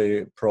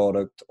 obviously,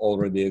 product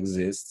already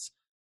exists.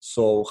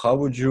 So, how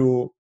would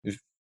you, if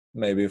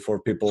maybe for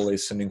people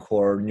listening who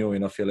are new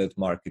in affiliate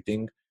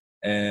marketing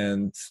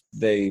and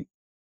they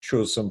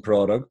choose some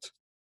product,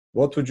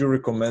 what would you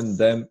recommend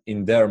them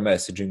in their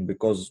messaging?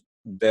 Because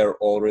there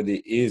already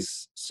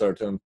is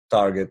certain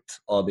target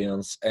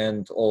audience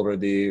and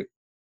already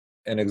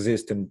an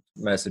existing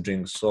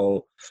messaging.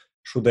 So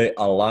should they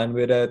align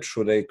with it?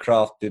 Should they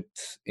craft it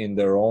in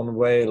their own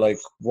way? Like,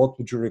 what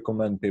would you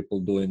recommend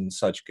people do in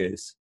such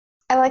case?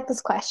 I like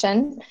this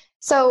question.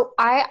 So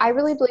I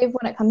really believe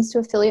when it comes to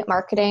affiliate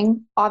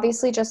marketing,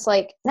 obviously just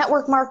like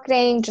network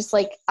marketing, just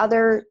like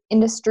other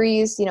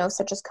industries, you know,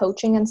 such as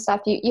coaching and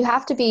stuff, you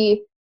have to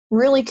be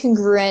really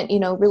congruent,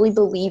 you know, really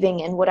believing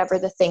in whatever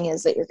the thing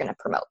is that you're going to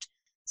promote.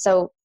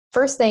 So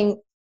first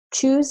thing,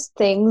 choose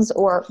things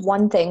or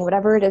one thing,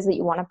 whatever it is that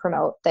you want to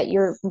promote that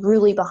you're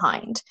really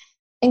behind,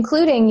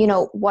 including, you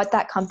know, what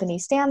that company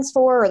stands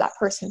for or that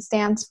person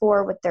stands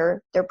for with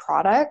their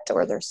product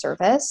or their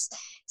service,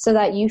 so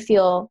that you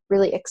feel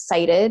really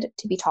excited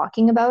to be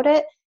talking about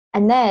it.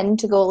 And then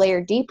to go a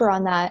layer deeper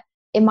on that,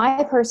 in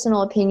my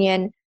personal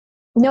opinion,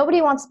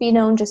 nobody wants to be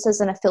known just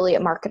as an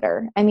affiliate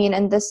marketer. I mean,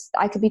 and this,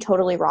 I could be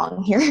totally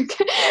wrong here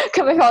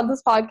coming on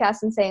this podcast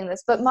and saying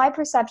this, but my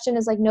perception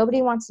is like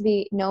nobody wants to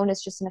be known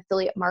as just an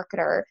affiliate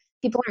marketer.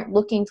 People aren't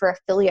looking for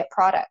affiliate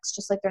products,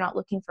 just like they're not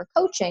looking for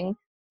coaching,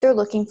 they're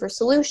looking for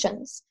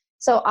solutions.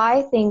 So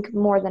I think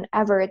more than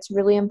ever, it's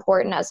really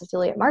important as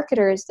affiliate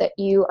marketers that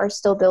you are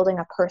still building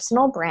a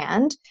personal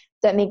brand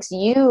that makes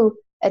you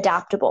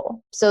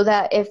adaptable, so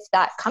that if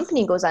that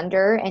company goes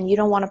under and you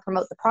don't want to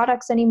promote the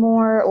products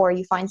anymore, or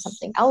you find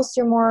something else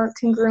you're more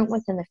congruent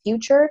with in the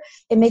future,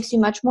 it makes you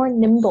much more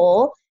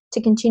nimble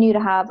to continue to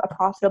have a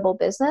profitable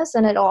business.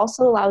 And it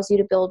also allows you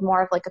to build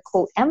more of like a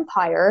quote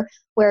empire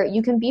where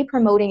you can be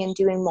promoting and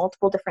doing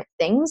multiple different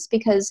things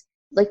because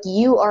like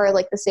you are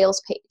like the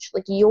sales page,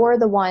 like you're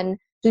the one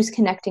who's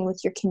connecting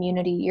with your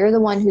community. You're the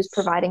one who's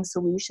providing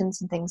solutions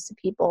and things to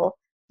people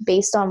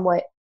based on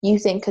what you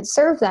think could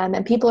serve them.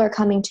 And people are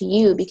coming to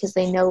you because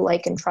they know,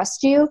 like, and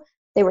trust you.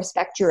 They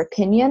respect your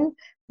opinion,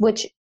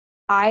 which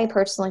I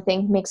personally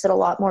think makes it a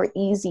lot more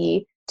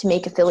easy to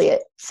make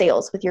affiliate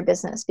sales with your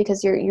business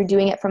because you're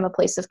doing it from a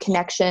place of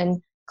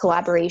connection,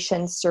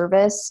 collaboration,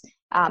 service.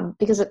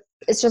 Because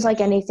it's just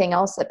like anything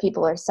else that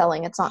people are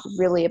selling. It's not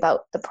really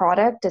about the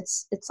product.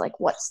 It's like,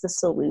 what's the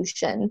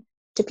solution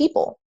to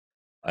people?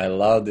 I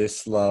love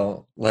this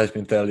law. Let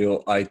me tell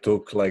you, I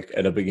took like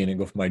at the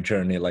beginning of my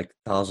journey, like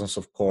thousands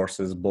of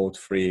courses, both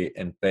free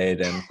and paid,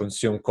 and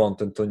consume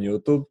content on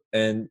YouTube.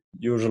 And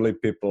usually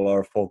people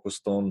are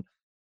focused on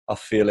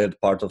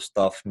affiliate part of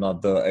stuff,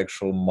 not the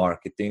actual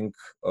marketing.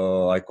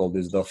 I call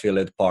this the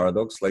affiliate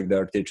paradox. Like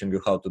they're teaching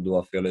you how to do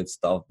affiliate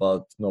stuff,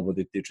 but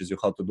nobody teaches you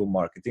how to do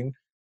marketing.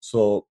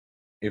 So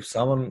if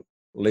someone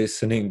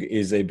listening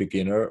is a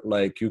beginner,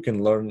 like you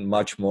can learn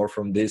much more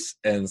from this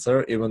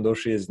answer, even though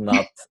she is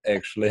not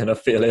actually an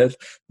affiliate,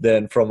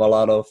 than from a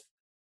lot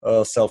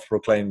of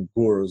self-proclaimed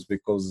gurus.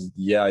 Because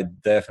yeah, I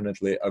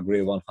definitely agree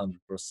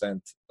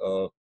 100%.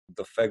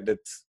 The fact that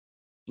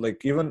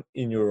like even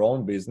in your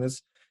own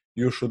business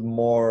you should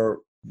more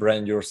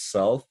brand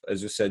yourself.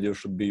 As you said, you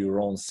should be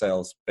your own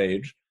sales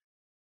page,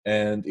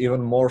 and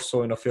even more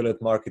so in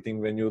affiliate marketing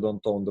when you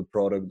don't own the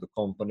product, the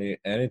company,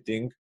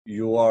 anything.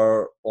 You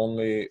are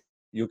only,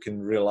 you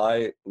can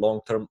rely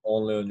long term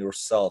only on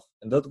yourself.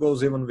 And that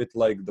goes even with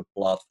like the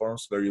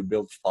platforms where you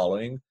build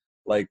following.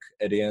 Like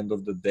at the end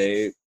of the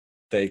day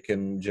they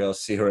can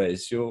just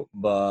erase you,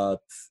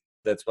 but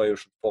that's why you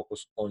should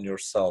focus on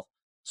yourself.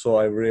 So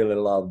I really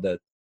love that.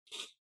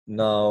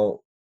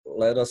 Now,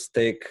 let us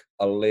take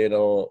a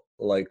little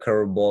like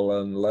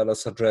curveball and let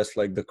us address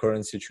like the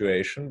current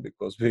situation,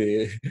 because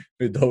we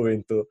we dove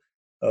into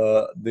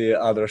the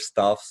other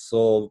stuff.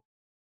 So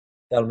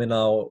tell me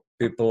now,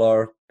 people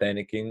are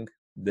panicking.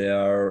 They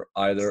are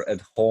either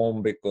at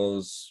home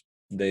because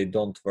they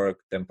don't work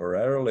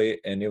temporarily,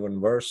 and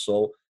even worse,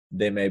 so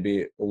they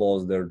maybe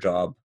lost their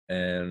job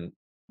and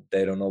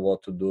they don't know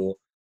what to do.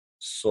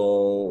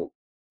 So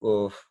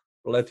uh,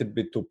 let it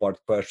be two-part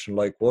question.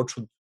 Like, what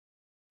should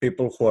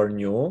people who are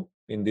new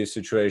in this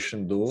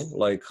situation do?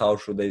 Like, how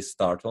should they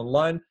start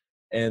online?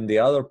 And the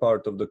other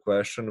part of the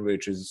question,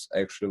 which is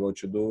actually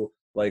what you do,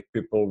 like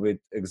people with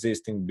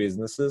existing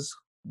businesses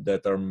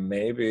that are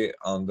maybe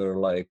under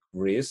like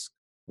risk,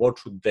 what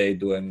should they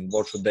do and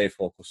what should they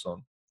focus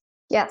on?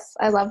 Yes,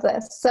 I love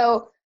this.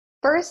 So,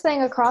 first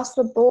thing across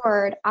the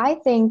board, I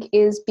think,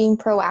 is being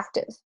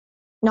proactive,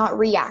 not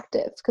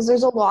reactive. Because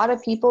there's a lot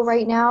of people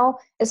right now,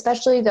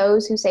 especially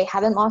those who say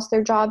haven't lost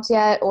their jobs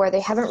yet or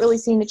they haven't really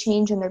seen a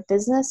change in their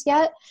business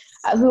yet,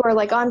 who are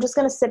like, oh, I'm just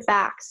going to sit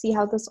back, see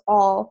how this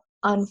all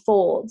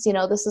unfolds.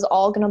 This is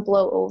all going to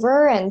blow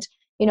over. And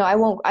I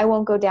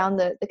won't go down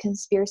the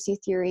conspiracy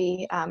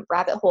theory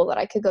rabbit hole that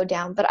I could go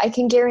down, but I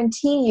can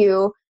guarantee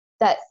you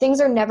that things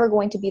are never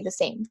going to be the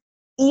same.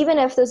 Even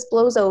if this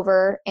blows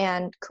over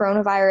and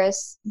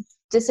coronavirus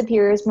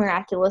disappears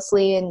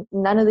miraculously and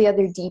none of the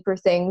other deeper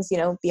things,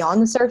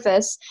 beyond the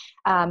surface,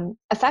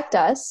 affect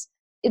us,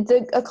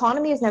 the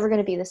economy is never going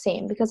to be the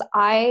same, because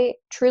I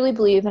truly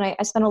believe, and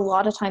I spent a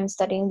lot of time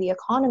studying the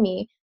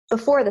economy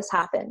before this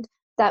happened,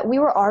 that we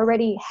were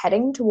already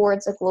heading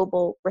towards a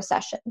global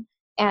recession.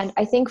 And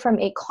I think from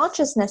a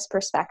consciousness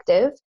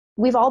perspective,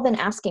 we've all been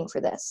asking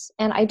for this.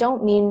 And I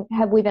don't mean,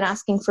 have we been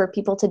asking for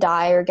people to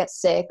die or get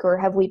sick, or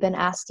have we been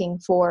asking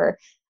for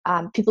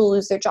people to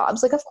lose their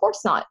jobs? Like, of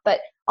course not.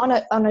 But on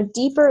a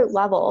deeper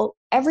level,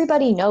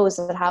 everybody knows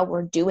that how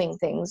we're doing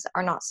things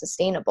are not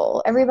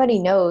sustainable. Everybody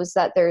knows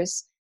that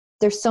there's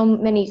so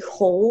many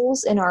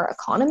holes in our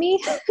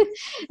economy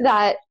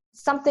that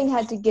something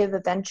had to give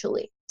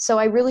eventually. So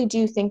I really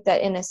do think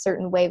that in a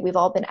certain way, we've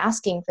all been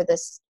asking for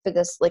this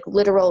like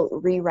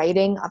literal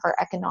rewriting of our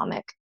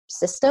economic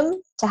system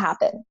to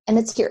happen. And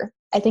it's here.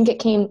 I think it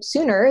came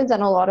sooner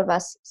than a lot of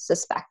us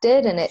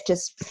suspected, and it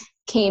just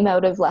came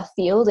out of left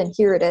field, and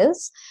here it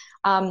is.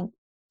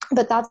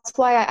 But that's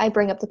why I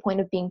bring up the point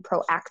of being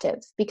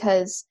proactive,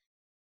 because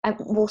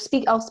I'll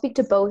speak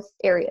to both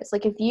areas.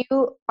 Like, if you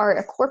are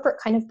a corporate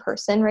kind of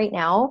person right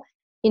now,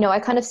 I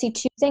kind of see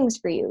two things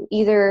for you.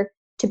 Either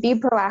to be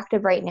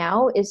proactive right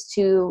now is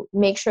to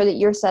make sure that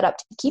you're set up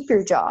to keep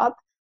your job,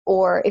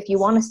 or if you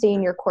want to stay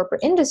in your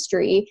corporate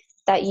industry,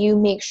 that you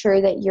make sure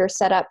that you're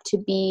set up to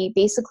be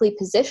basically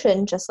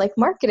positioned, just like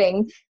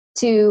marketing,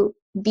 to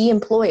be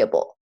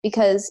employable.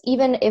 Because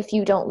even if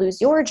you don't lose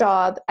your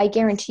job, I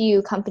guarantee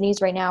you companies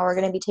right now are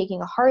going to be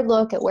taking a hard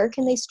look at where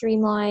can they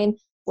streamline,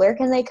 where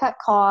can they cut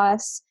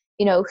costs,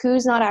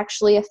 who's not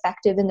actually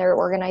effective in their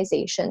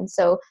organization.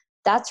 So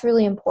that's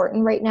really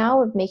important right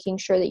now, of making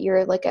sure that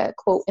you're like a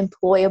quote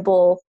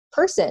employable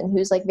person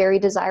who's like very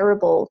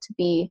desirable to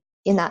be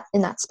in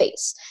that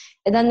space.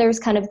 And then there's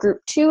kind of group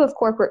two of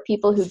corporate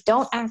people who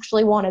don't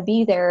actually want to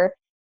be there,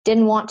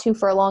 didn't want to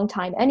for a long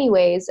time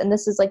anyways, and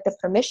this is like the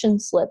permission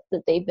slip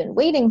that they've been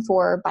waiting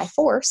for by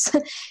force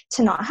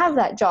to not have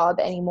that job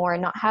anymore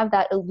and not have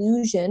that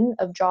illusion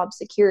of job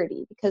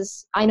security.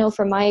 Because I know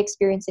from my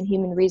experience in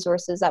human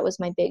resources, that was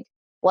my big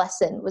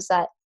lesson, was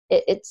that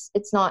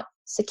it's not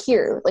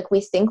secure. Like,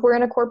 we think we're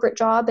in a corporate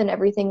job and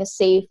everything is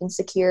safe and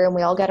secure and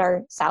we all get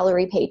our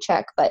salary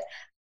paycheck, but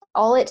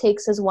all it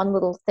takes is one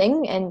little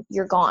thing and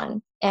you're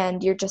gone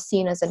and you're just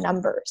seen as a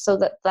number. So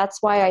that's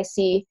why I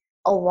see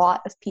a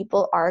lot of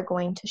people are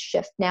going to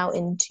shift now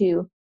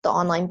into the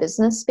online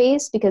business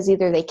space, because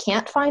either they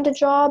can't find a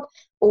job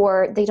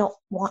or they don't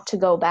want to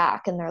go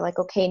back, and they're like,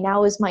 okay,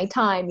 now is my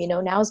time,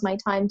 now is my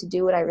time to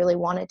do what I really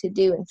wanted to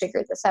do and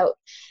figure this out.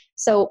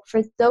 So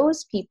for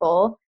those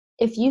people,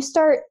 if you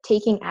start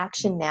taking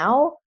action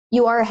now,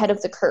 you are ahead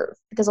of the curve,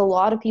 because a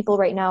lot of people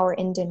right now are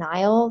in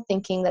denial,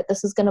 thinking that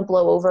this is going to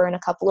blow over in a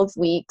couple of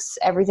weeks.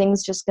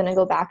 Everything's just going to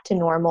go back to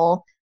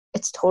normal.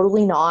 It's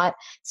totally not.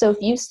 So if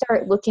you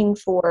start looking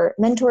for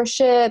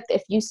mentorship,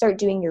 if you start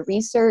doing your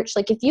research,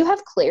 like if you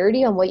have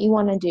clarity on what you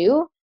want to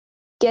do,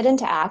 get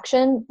into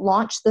action,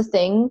 launch the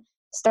thing,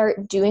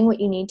 start doing what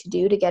you need to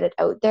do to get it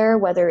out there,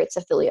 whether it's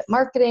affiliate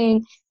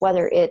marketing,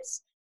 whether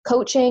it's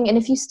coaching. And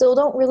if you still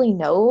don't really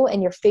know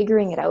and you're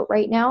figuring it out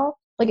right now,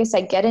 like I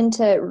said, get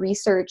into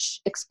research,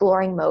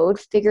 exploring mode,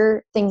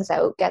 figure things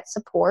out, get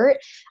support.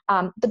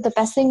 But the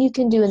best thing you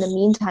can do in the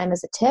meantime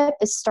as a tip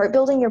is start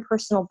building your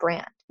personal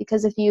brand.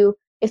 Because if you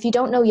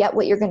don't know yet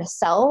what you're going to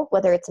sell,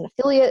 whether it's an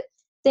affiliate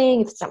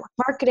thing, if it's network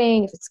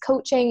marketing, if it's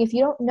coaching, if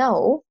you don't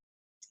know,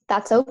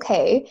 that's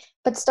okay.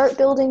 But start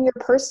building your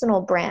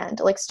personal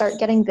brand. Like, start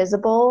getting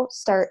visible,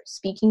 start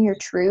speaking your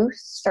truth,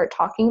 start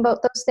talking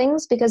about those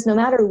things, because no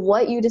matter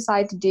what you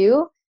decide to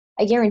do,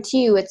 I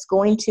guarantee you it's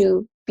going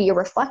to be a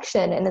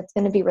reflection and it's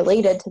going to be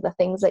related to the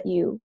things that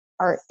you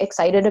are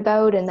excited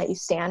about and that you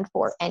stand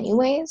for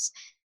anyways.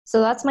 So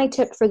that's my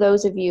tip for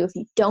those of you. If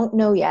you don't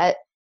know yet,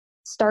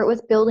 start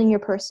with building your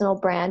personal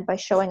brand by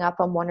showing up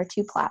on one or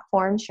two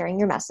platforms, sharing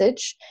your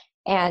message,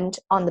 and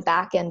on the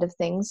back end of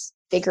things,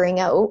 figuring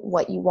out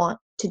what you want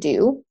to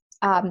do.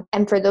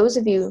 And for those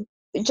of you,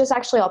 just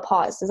actually, I'll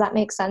pause. Does that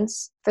make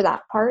sense for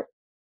that part?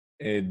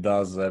 It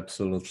does,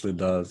 absolutely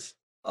does.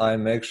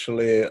 I'm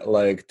actually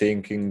like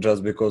thinking,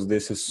 just because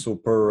this is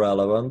super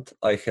relevant,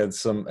 I had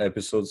some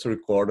episodes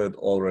recorded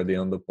already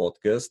on the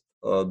podcast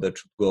that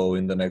should go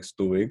in the next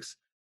 2 weeks.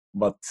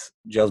 But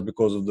just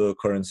because of the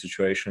current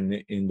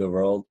situation in the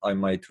world, I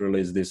might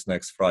release this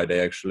next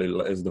Friday actually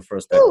as the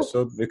first Ooh.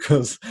 episode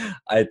because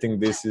I think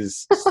this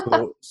is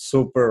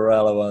super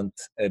relevant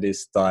at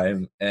this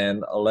time.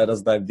 And let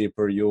us dive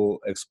deeper. You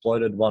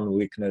exploited one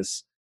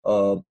weakness,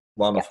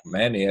 one of Yes.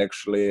 many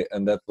actually,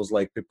 and that was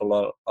like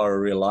people are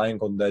relying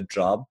on that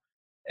job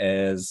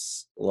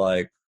as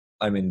like,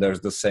 I mean,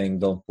 there's the saying,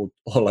 don't put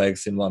all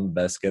eggs in one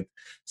basket.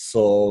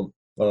 So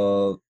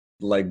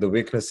like the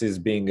weakness is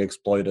being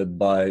exploited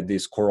by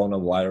this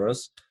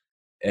coronavirus.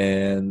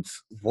 And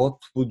what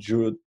would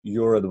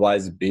your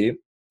advice be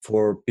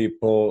for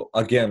people,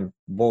 again,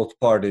 both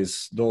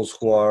parties, those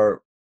who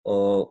are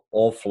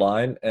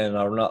offline and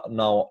are not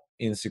now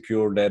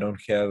insecure, they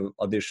don't have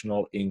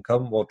additional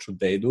income, what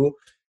should they do,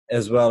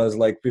 as well as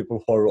like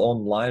people who are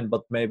online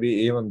but maybe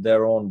even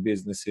their own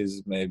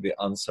businesses may be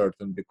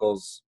uncertain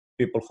because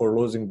people who are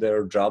losing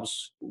their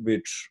jobs,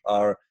 which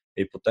are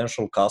a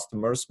potential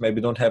customers,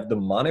 maybe don't have the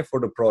money for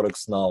the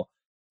products now.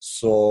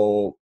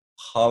 So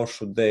how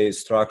should they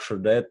structure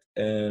that?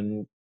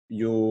 And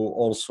you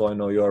also, I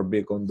know you are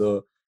big on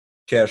the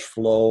cash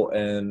flow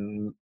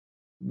and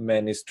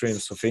many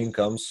streams of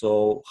income,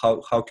 so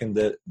how can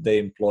they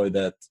employ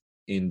that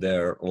in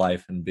their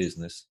life and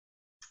business?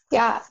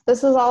 Yeah,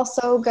 this is all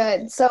so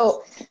good.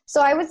 So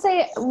I would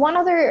say one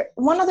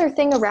other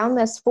thing around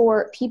this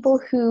for people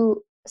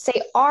who say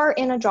are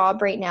in a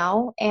job right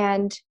now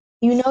and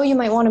you know you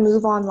might want to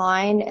move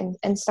online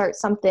and start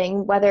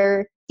something,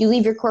 whether you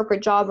leave your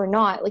corporate job or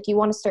not, like you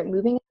want to start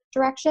moving in that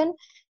direction,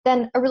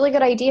 then a really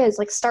good idea is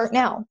like start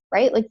now,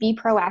 right? Like be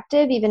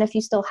proactive, even if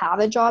you still have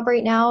a job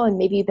right now and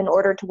maybe you've been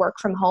ordered to work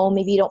from home,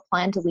 maybe you don't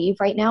plan to leave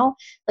right now.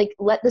 Like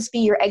let this be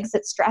your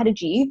exit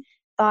strategy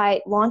by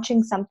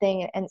launching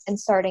something and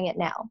starting it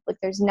now. Like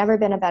there's never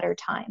been a better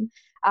time.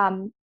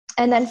 And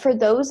then for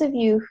those of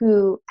you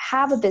who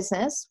have a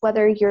business,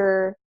 whether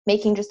you're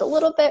making just a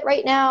little bit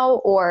right now,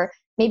 or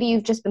maybe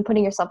you've just been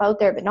putting yourself out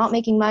there but not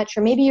making much,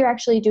 or maybe you're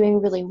actually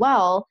doing really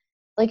well,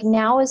 like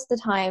now is the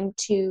time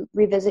to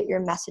revisit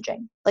your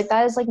messaging. Like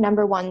that is like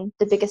number one,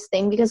 the biggest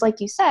thing, because like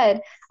you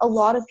said, a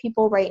lot of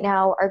people right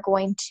now are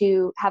going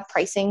to have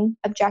pricing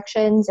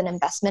objections and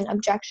investment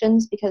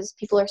objections because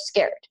people are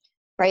scared,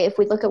 right? If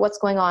we look at what's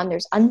going on,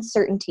 there's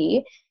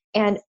uncertainty.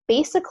 And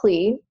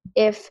basically,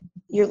 if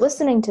you're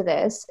listening to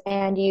this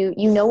and you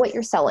know what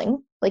you're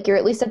selling, like you're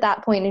at least at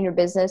that point in your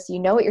business, you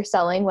know what you're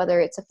selling, whether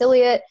it's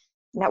affiliate,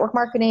 network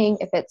marketing,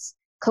 if it's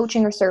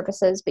coaching or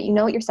services, but you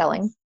know what you're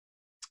selling,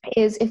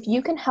 is if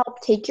you can help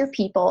take your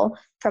people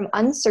from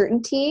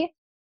uncertainty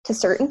to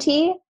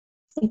certainty,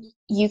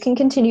 you can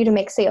continue to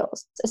make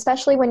sales,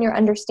 especially when you're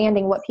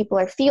understanding what people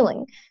are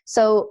feeling.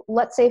 So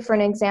let's say, for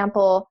an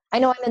example, I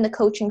know I'm in the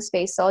coaching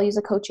space, so I'll use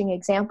a coaching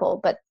example,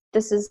 but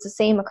this is the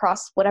same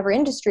across whatever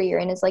industry you're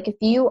in. Is like if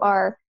you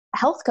are a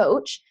health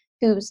coach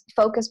who's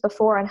focused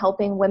before on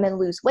helping women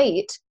lose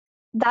weight,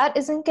 that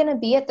isn't going to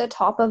be at the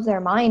top of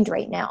their mind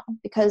right now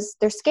because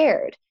they're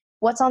scared.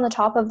 What's on the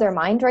top of their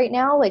mind right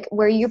now, like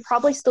where you're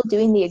probably still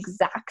doing the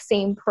exact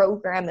same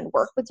program and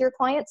work with your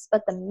clients,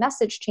 but the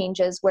message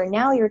changes where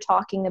now you're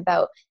talking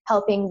about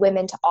helping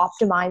women to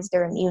optimize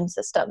their immune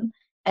system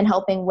and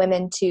helping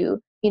women to,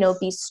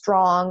 be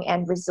strong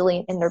and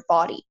resilient in their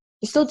body.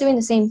 You're still doing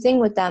the same thing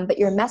with them, but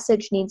your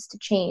message needs to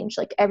change.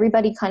 Like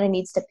everybody kind of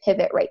needs to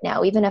pivot right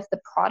now, even if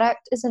the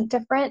product isn't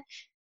different,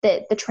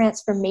 that the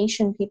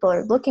transformation people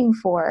are looking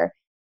for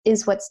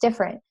is what's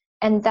different.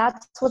 And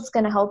that's what's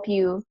going to help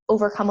you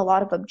overcome a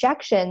lot of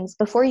objections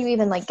before you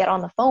even like get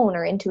on the phone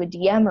or into a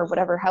DM or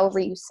whatever, however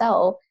you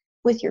sell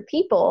with your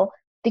people,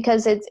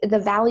 because it's the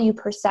value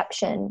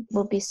perception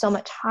will be so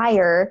much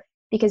higher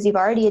because you've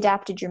already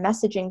adapted your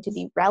messaging to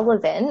be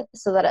relevant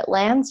so that it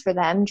lands for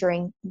them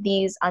during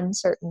these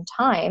uncertain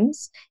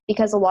times,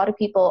 because a lot of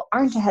people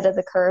aren't ahead of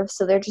the curve.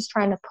 So they're just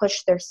trying to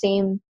push their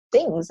same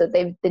things that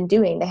they've been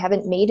doing. They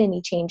haven't made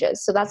any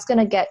changes. So that's going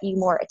to get you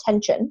more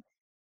attention,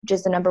 which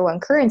is the number one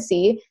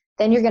currency.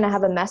 Then you're going to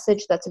have a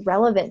message that's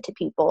relevant to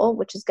people,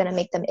 which is going to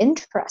make them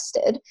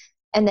interested.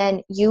 And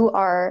then you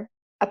are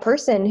a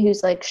person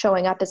who's like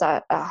showing up as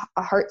a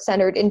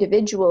heart-centered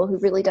individual who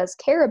really does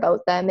care about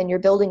them, and you're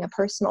building a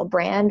personal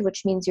brand,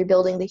 which means you're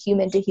building the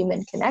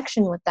human-to-human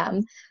connection with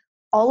them.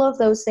 All of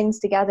those things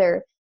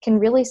together can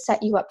really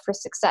set you up for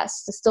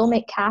success to still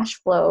make cash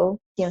flow,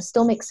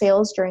 still make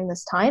sales during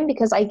this time,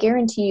 because I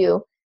guarantee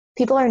you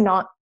people are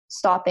not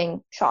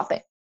stopping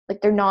shopping.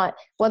 Like they're not,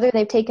 whether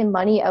they've taken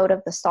money out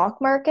of the stock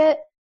market,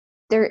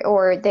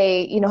 or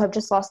they, have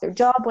just lost their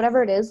job,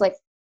 whatever it is, like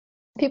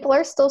people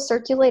are still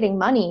circulating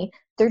money.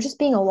 They're just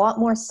being a lot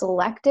more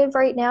selective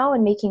right now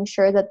and making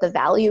sure that the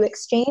value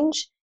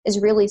exchange is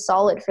really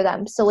solid for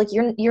them. So like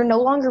you're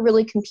no longer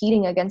really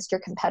competing against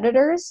your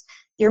competitors.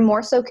 You're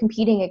more so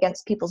competing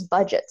against people's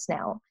budgets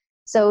now.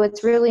 So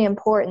it's really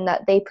important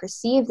that they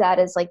perceive that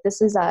as like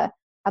this is a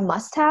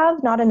must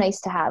have, not a nice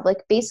to have.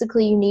 Like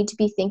basically you need to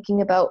be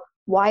thinking about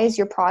why is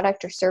your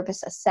product or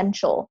service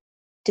essential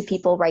to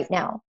people right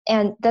now.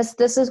 And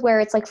this is where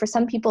it's like for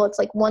some people it's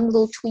like one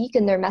little tweak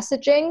in their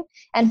messaging,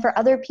 and for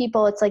other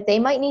people it's like they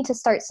might need to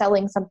start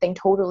selling something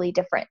totally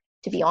different,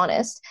 to be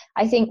honest.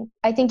 I think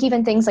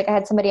even things like I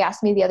had somebody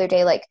ask me the other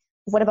day, like,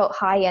 what about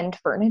high-end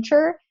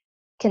furniture?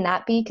 Can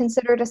that be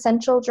considered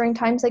essential during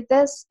times like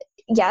this?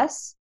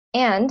 Yes.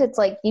 And it's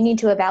like you need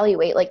to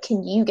evaluate, like,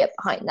 can you get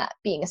behind that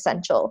being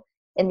essential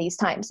in these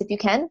times? If you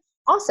can,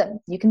 awesome,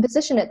 you can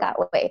position it that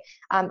way.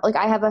 Like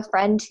I have a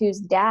friend whose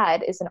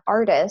dad is an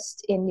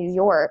artist in New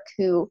York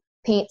who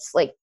paints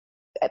like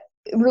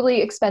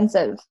really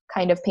expensive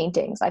kind of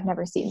paintings. I've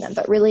never seen them,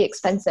 but really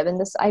expensive. And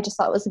this I just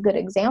thought was a good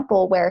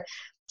example where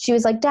she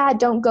was like, Dad,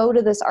 don't go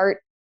to this art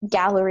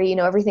gallery. You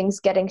know, everything's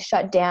getting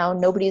shut down.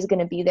 Nobody's going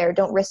to be there.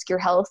 Don't risk your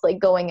health, like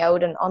going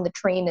out and on the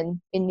train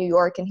in New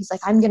York. And he's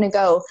like, I'm going to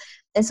go.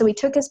 And so he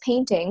took his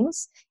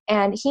paintings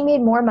and he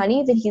made more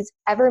money than he's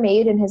ever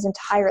made in his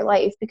entire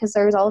life, because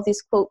there's all of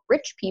these quote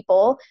rich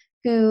people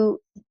who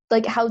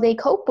like how they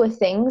cope with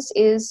things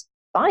is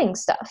buying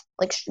stuff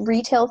like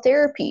retail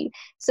therapy.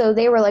 So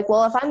they were like,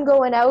 well, if I'm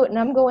going out and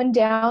I'm going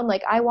down,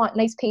 like I want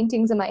nice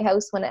paintings in my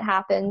house when it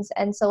happens.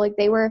 And so like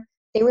they were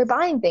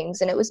buying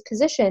things, and it was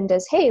positioned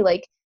as, hey,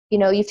 like, you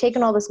know, you've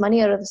taken all this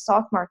money out of the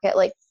stock market,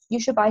 like you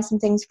should buy some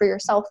things for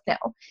yourself now,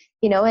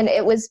 you know. And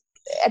it was,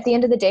 at the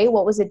end of the day,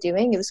 what was it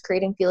doing? It was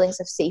creating feelings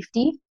of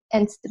safety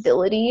and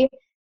stability,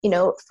 you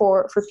know,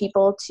 for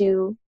people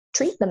to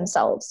treat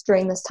themselves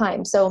during this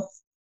time. So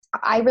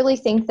I really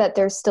think that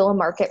there's still a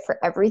market for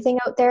everything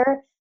out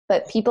there,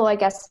 but people, I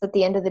guess at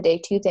the end of the day,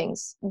 two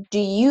things. Do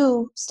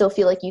you still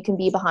feel like you can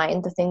be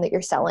behind the thing that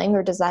you're selling,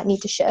 or does that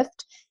need to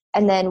shift?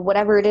 And then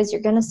whatever it is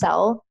you're going to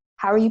sell,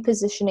 how are you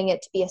positioning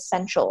it to be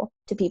essential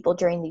to people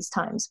during these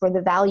times where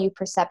the value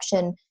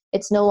perception,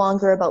 it's no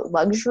longer about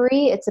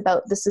luxury, it's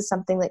about this is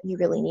something that you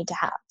really need to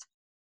have.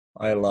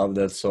 I love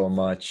that so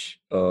much.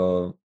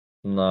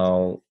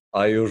 Now,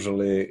 I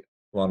usually,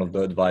 one of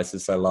the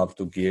advices I love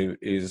to give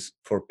is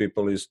for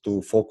people is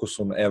to focus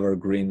on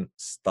evergreen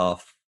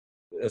stuff,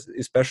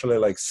 especially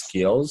like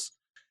skills.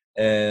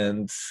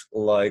 And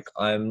like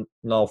I'm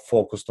now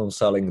focused on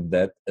selling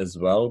that as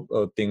well,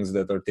 things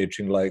that are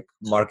teaching like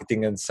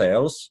marketing and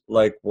sales,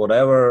 like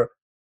whatever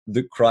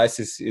the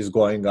crisis is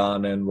going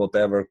on and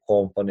whatever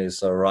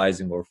companies are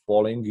rising or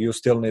falling, you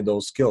still need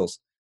those skills.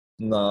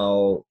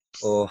 Now,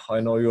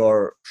 I know you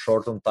are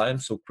short on time,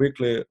 so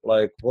quickly,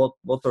 like what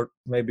are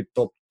maybe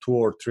top 2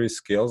 or 3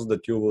 skills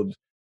that you would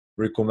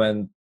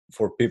recommend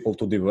for people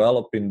to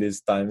develop in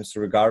these times,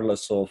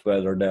 regardless of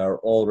whether they are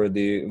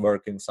already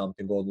working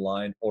something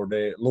online or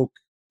they look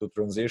to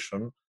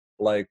transition?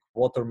 Like,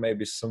 what are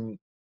maybe some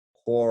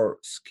core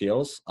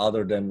skills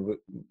other than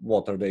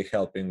what are they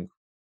helping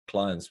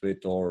clients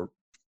with, or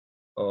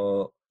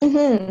uh,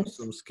 Mm-hmm.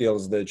 some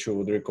skills that you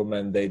would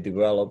recommend they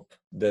develop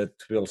that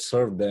will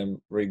serve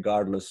them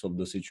regardless of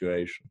the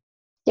situation?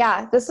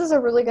 Yeah, this is a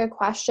really good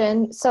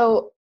question.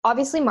 So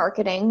obviously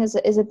marketing is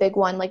a big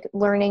one. Like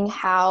learning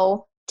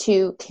how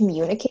to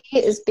communicate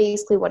is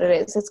basically what it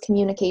is. It's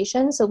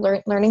communication. So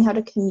learning how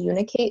to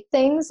communicate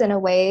things in a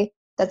way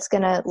that's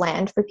going to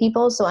land for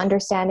people. So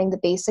understanding the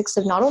basics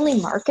of not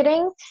only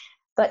marketing,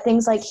 but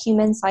things like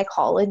human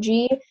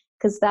psychology,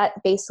 because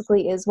that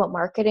basically is what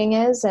marketing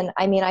is. And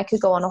I mean, I could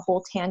go on a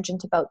whole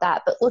tangent about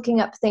that, but looking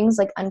up things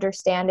like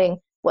understanding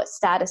what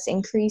status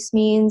increase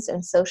means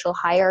and social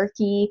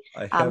hierarchy,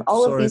 I have,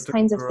 all of sorry these to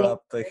kinds of things.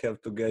 interrupt, I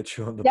have to get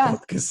you on the Yeah.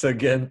 podcast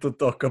again to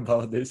talk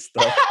about this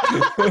stuff.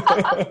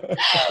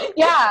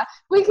 Yeah,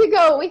 we could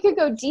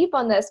go deep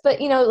on this,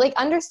 but you know, like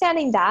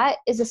understanding that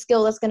is a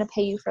skill that's going to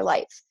pay you for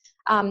life.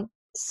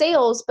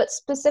 Sales, but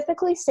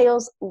specifically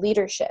sales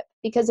leadership,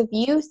 because if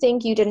you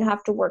think you didn't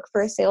have to work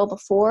for a sale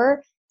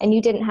before and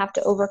you didn't have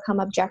to overcome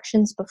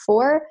objections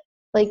before,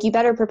 like you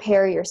better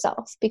prepare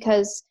yourself,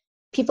 because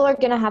people are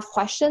going to have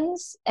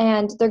questions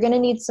and they're going to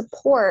need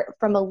support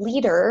from a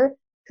leader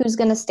who's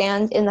going to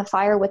stand in the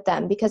fire with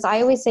them. Because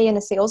I always say in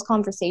a sales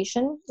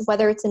conversation,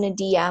 whether it's in a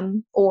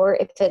DM or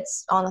if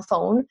it's on the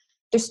phone,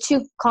 there's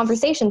 2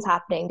 conversations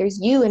happening. There's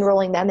you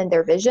enrolling them in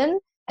their vision,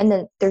 and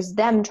then there's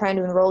them trying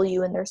to enroll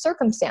you in their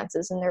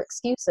circumstances and their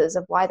excuses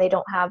of why they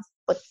don't have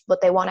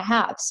what they want to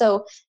have.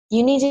 So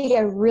you need to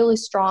get really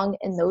strong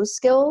in those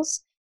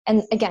skills.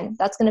 And again,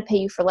 that's going to pay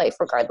you for life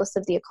regardless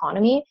of the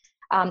economy.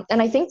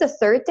 And I think the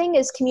third thing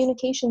is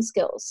communication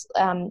skills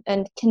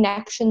and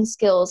connection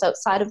skills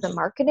outside of the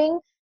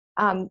marketing,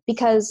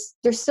 because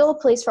there's still a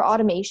place for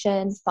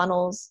automation,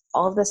 funnels,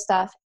 all of this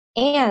stuff.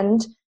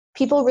 And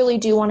people really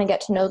do want to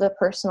get to know the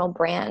personal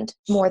brand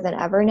more than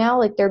ever now.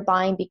 Like they're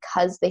buying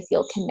because they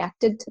feel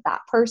connected to that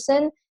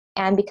person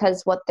and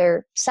because what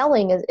they're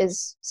selling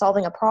is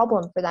solving a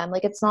problem for them.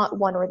 Like it's not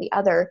one or the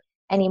other.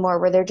 anymore,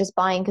 where they're just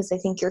buying because they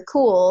think you're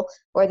cool,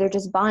 or they're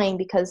just buying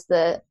because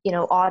the,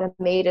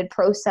 automated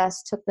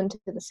process took them to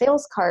the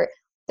sales cart.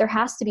 There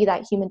has to be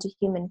that human to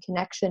human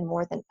connection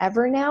more than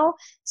ever now.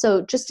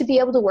 So just to be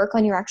able to work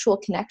on your actual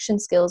connection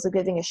skills of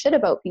giving a shit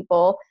about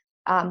people,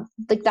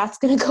 that's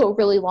going to go a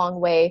really long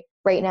way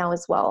right now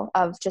as well,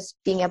 of just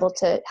being able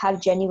to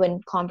have genuine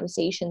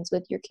conversations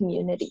with your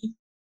community.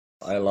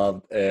 I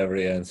loved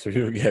every answer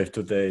you gave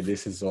today.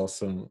 This is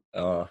awesome.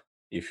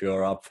 If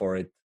you're up for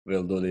it,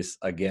 we'll do this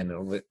again,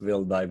 and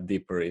we'll dive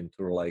deeper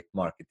into like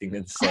marketing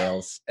and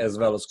sales as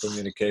well as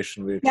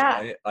communication, which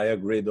I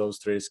agree, those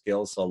 3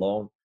 skills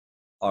alone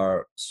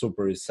are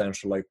super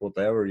essential, like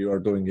whatever you are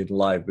doing in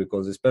life,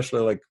 because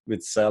especially like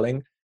with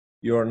selling,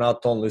 you're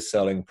not only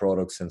selling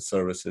products and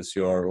services,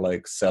 you're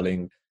like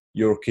selling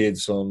your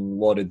kids on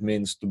what it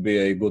means to be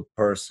a good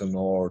person,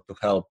 or to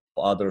help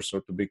others,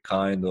 or to be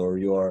kind, or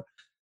you're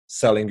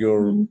selling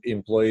your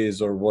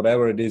employees, or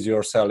whatever it is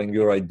you're selling,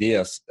 your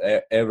ideas.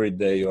 Every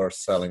day you're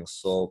selling.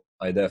 So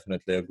I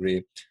definitely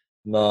agree.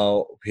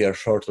 Now we are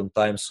short on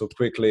time, so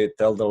quickly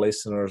tell the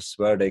listeners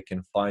where they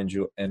can find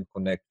you and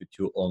connect with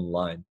you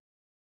online.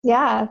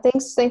 Yeah,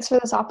 thanks for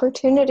this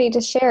opportunity to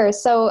share.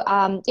 So,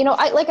 I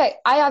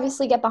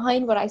obviously get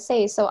behind what I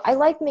say. So I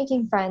like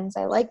making friends.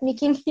 I like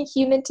making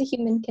human to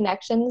human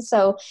connections.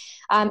 So,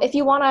 if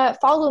you want to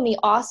follow me,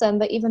 awesome.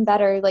 But even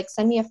better, like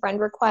send me a friend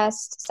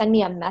request, send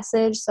me a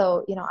message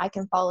so, I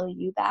can follow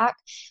you back.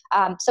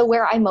 So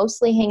where I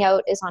mostly hang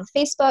out is on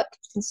Facebook.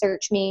 You can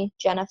search me,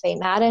 Jenna Faye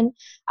Madden,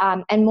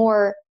 and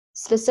more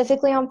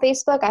specifically on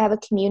Facebook, I have a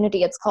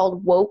community. It's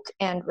called Woke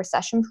and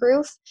Recession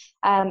Proof.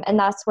 And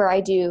that's where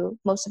I do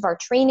most of our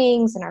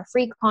trainings and our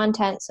free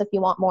content. So if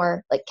you want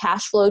more like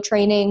cash flow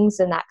trainings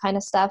and that kind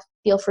of stuff,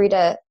 feel free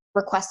to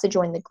request to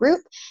join the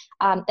group.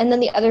 And then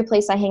the other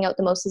place I hang out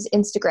the most is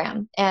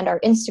Instagram. And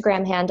our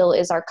Instagram handle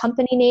is our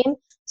company name,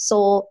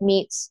 Soul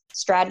Meets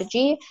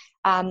Strategy.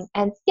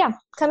 And yeah,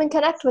 come and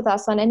connect with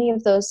us on any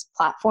of those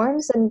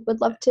platforms, and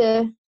would love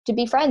to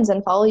be friends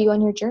and follow you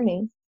on your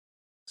journey.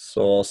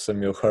 So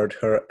awesome, you heard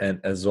her. And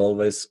as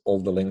always,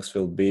 all the links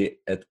will be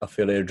at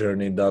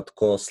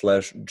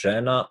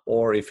affiliatejourney.co/Jenna,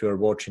 or if you're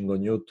watching on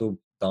YouTube,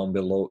 down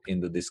below in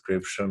the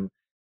description.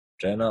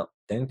 Jenna,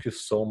 thank you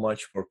so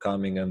much for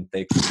coming and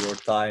taking your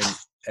time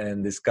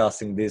and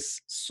discussing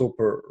these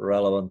super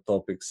relevant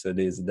topics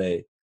this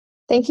day.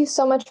 Thank you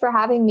so much for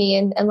having me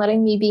and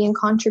letting me be in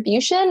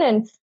contribution.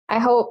 And I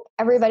hope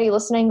everybody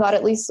listening got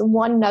at least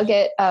one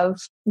nugget of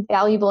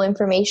valuable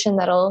information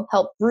that'll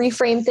help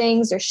reframe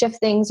things or shift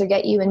things or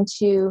get you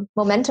into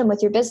momentum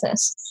with your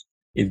business.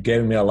 It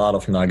gave me a lot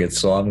of nuggets,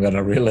 so I'm going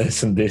to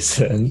re-listen this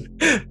and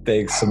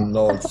take some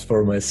notes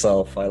for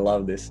myself. I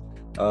love this.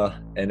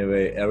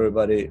 Anyway,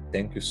 everybody,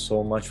 thank you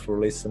so much for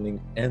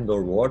listening and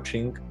or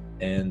watching.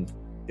 And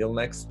till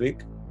next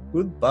week,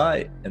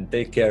 goodbye and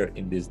take care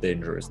in these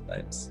dangerous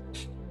times.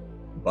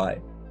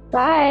 Bye.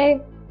 Bye.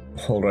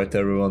 All right,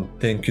 everyone.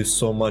 Thank you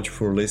so much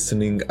for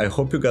listening. I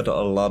hope you got a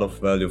lot of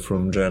value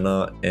from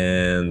Jenna,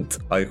 and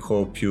I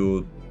hope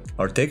you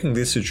are taking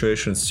this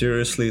situation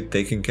seriously,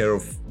 taking care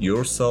of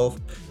yourself,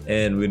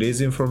 and with this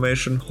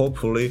information,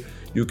 hopefully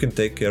you can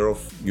take care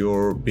of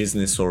your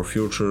business or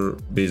future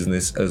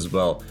business as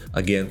well.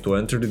 Again, to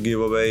enter the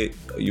giveaway,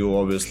 you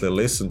obviously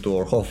listen to,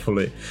 or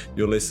hopefully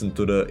you listen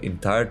to the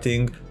entire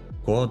thing.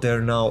 Go there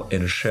now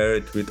and share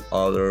it with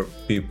other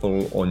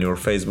people on your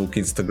Facebook,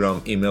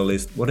 Instagram, email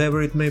list,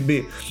 whatever it may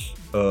be.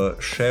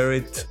 Share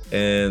it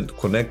and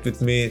connect with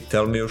me.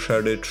 Tell me you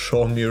shared it,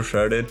 show me you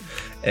shared it,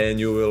 and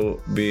you will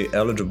be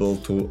eligible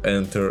to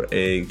enter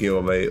a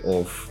giveaway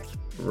of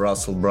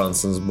Russell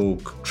Brunson's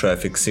book,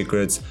 Traffic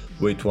Secrets,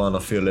 with one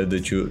affiliate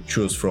that you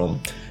choose from.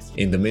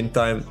 In the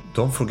meantime,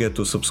 don't forget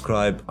to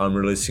subscribe. I'm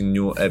releasing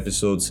new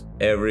episodes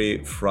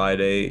every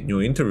Friday,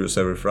 new interviews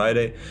every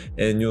Friday,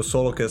 and new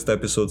solocast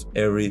episodes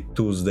every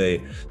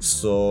Tuesday.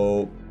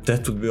 So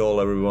that would be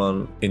all,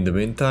 everyone. In the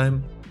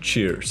meantime,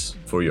 cheers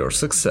for your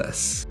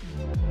success.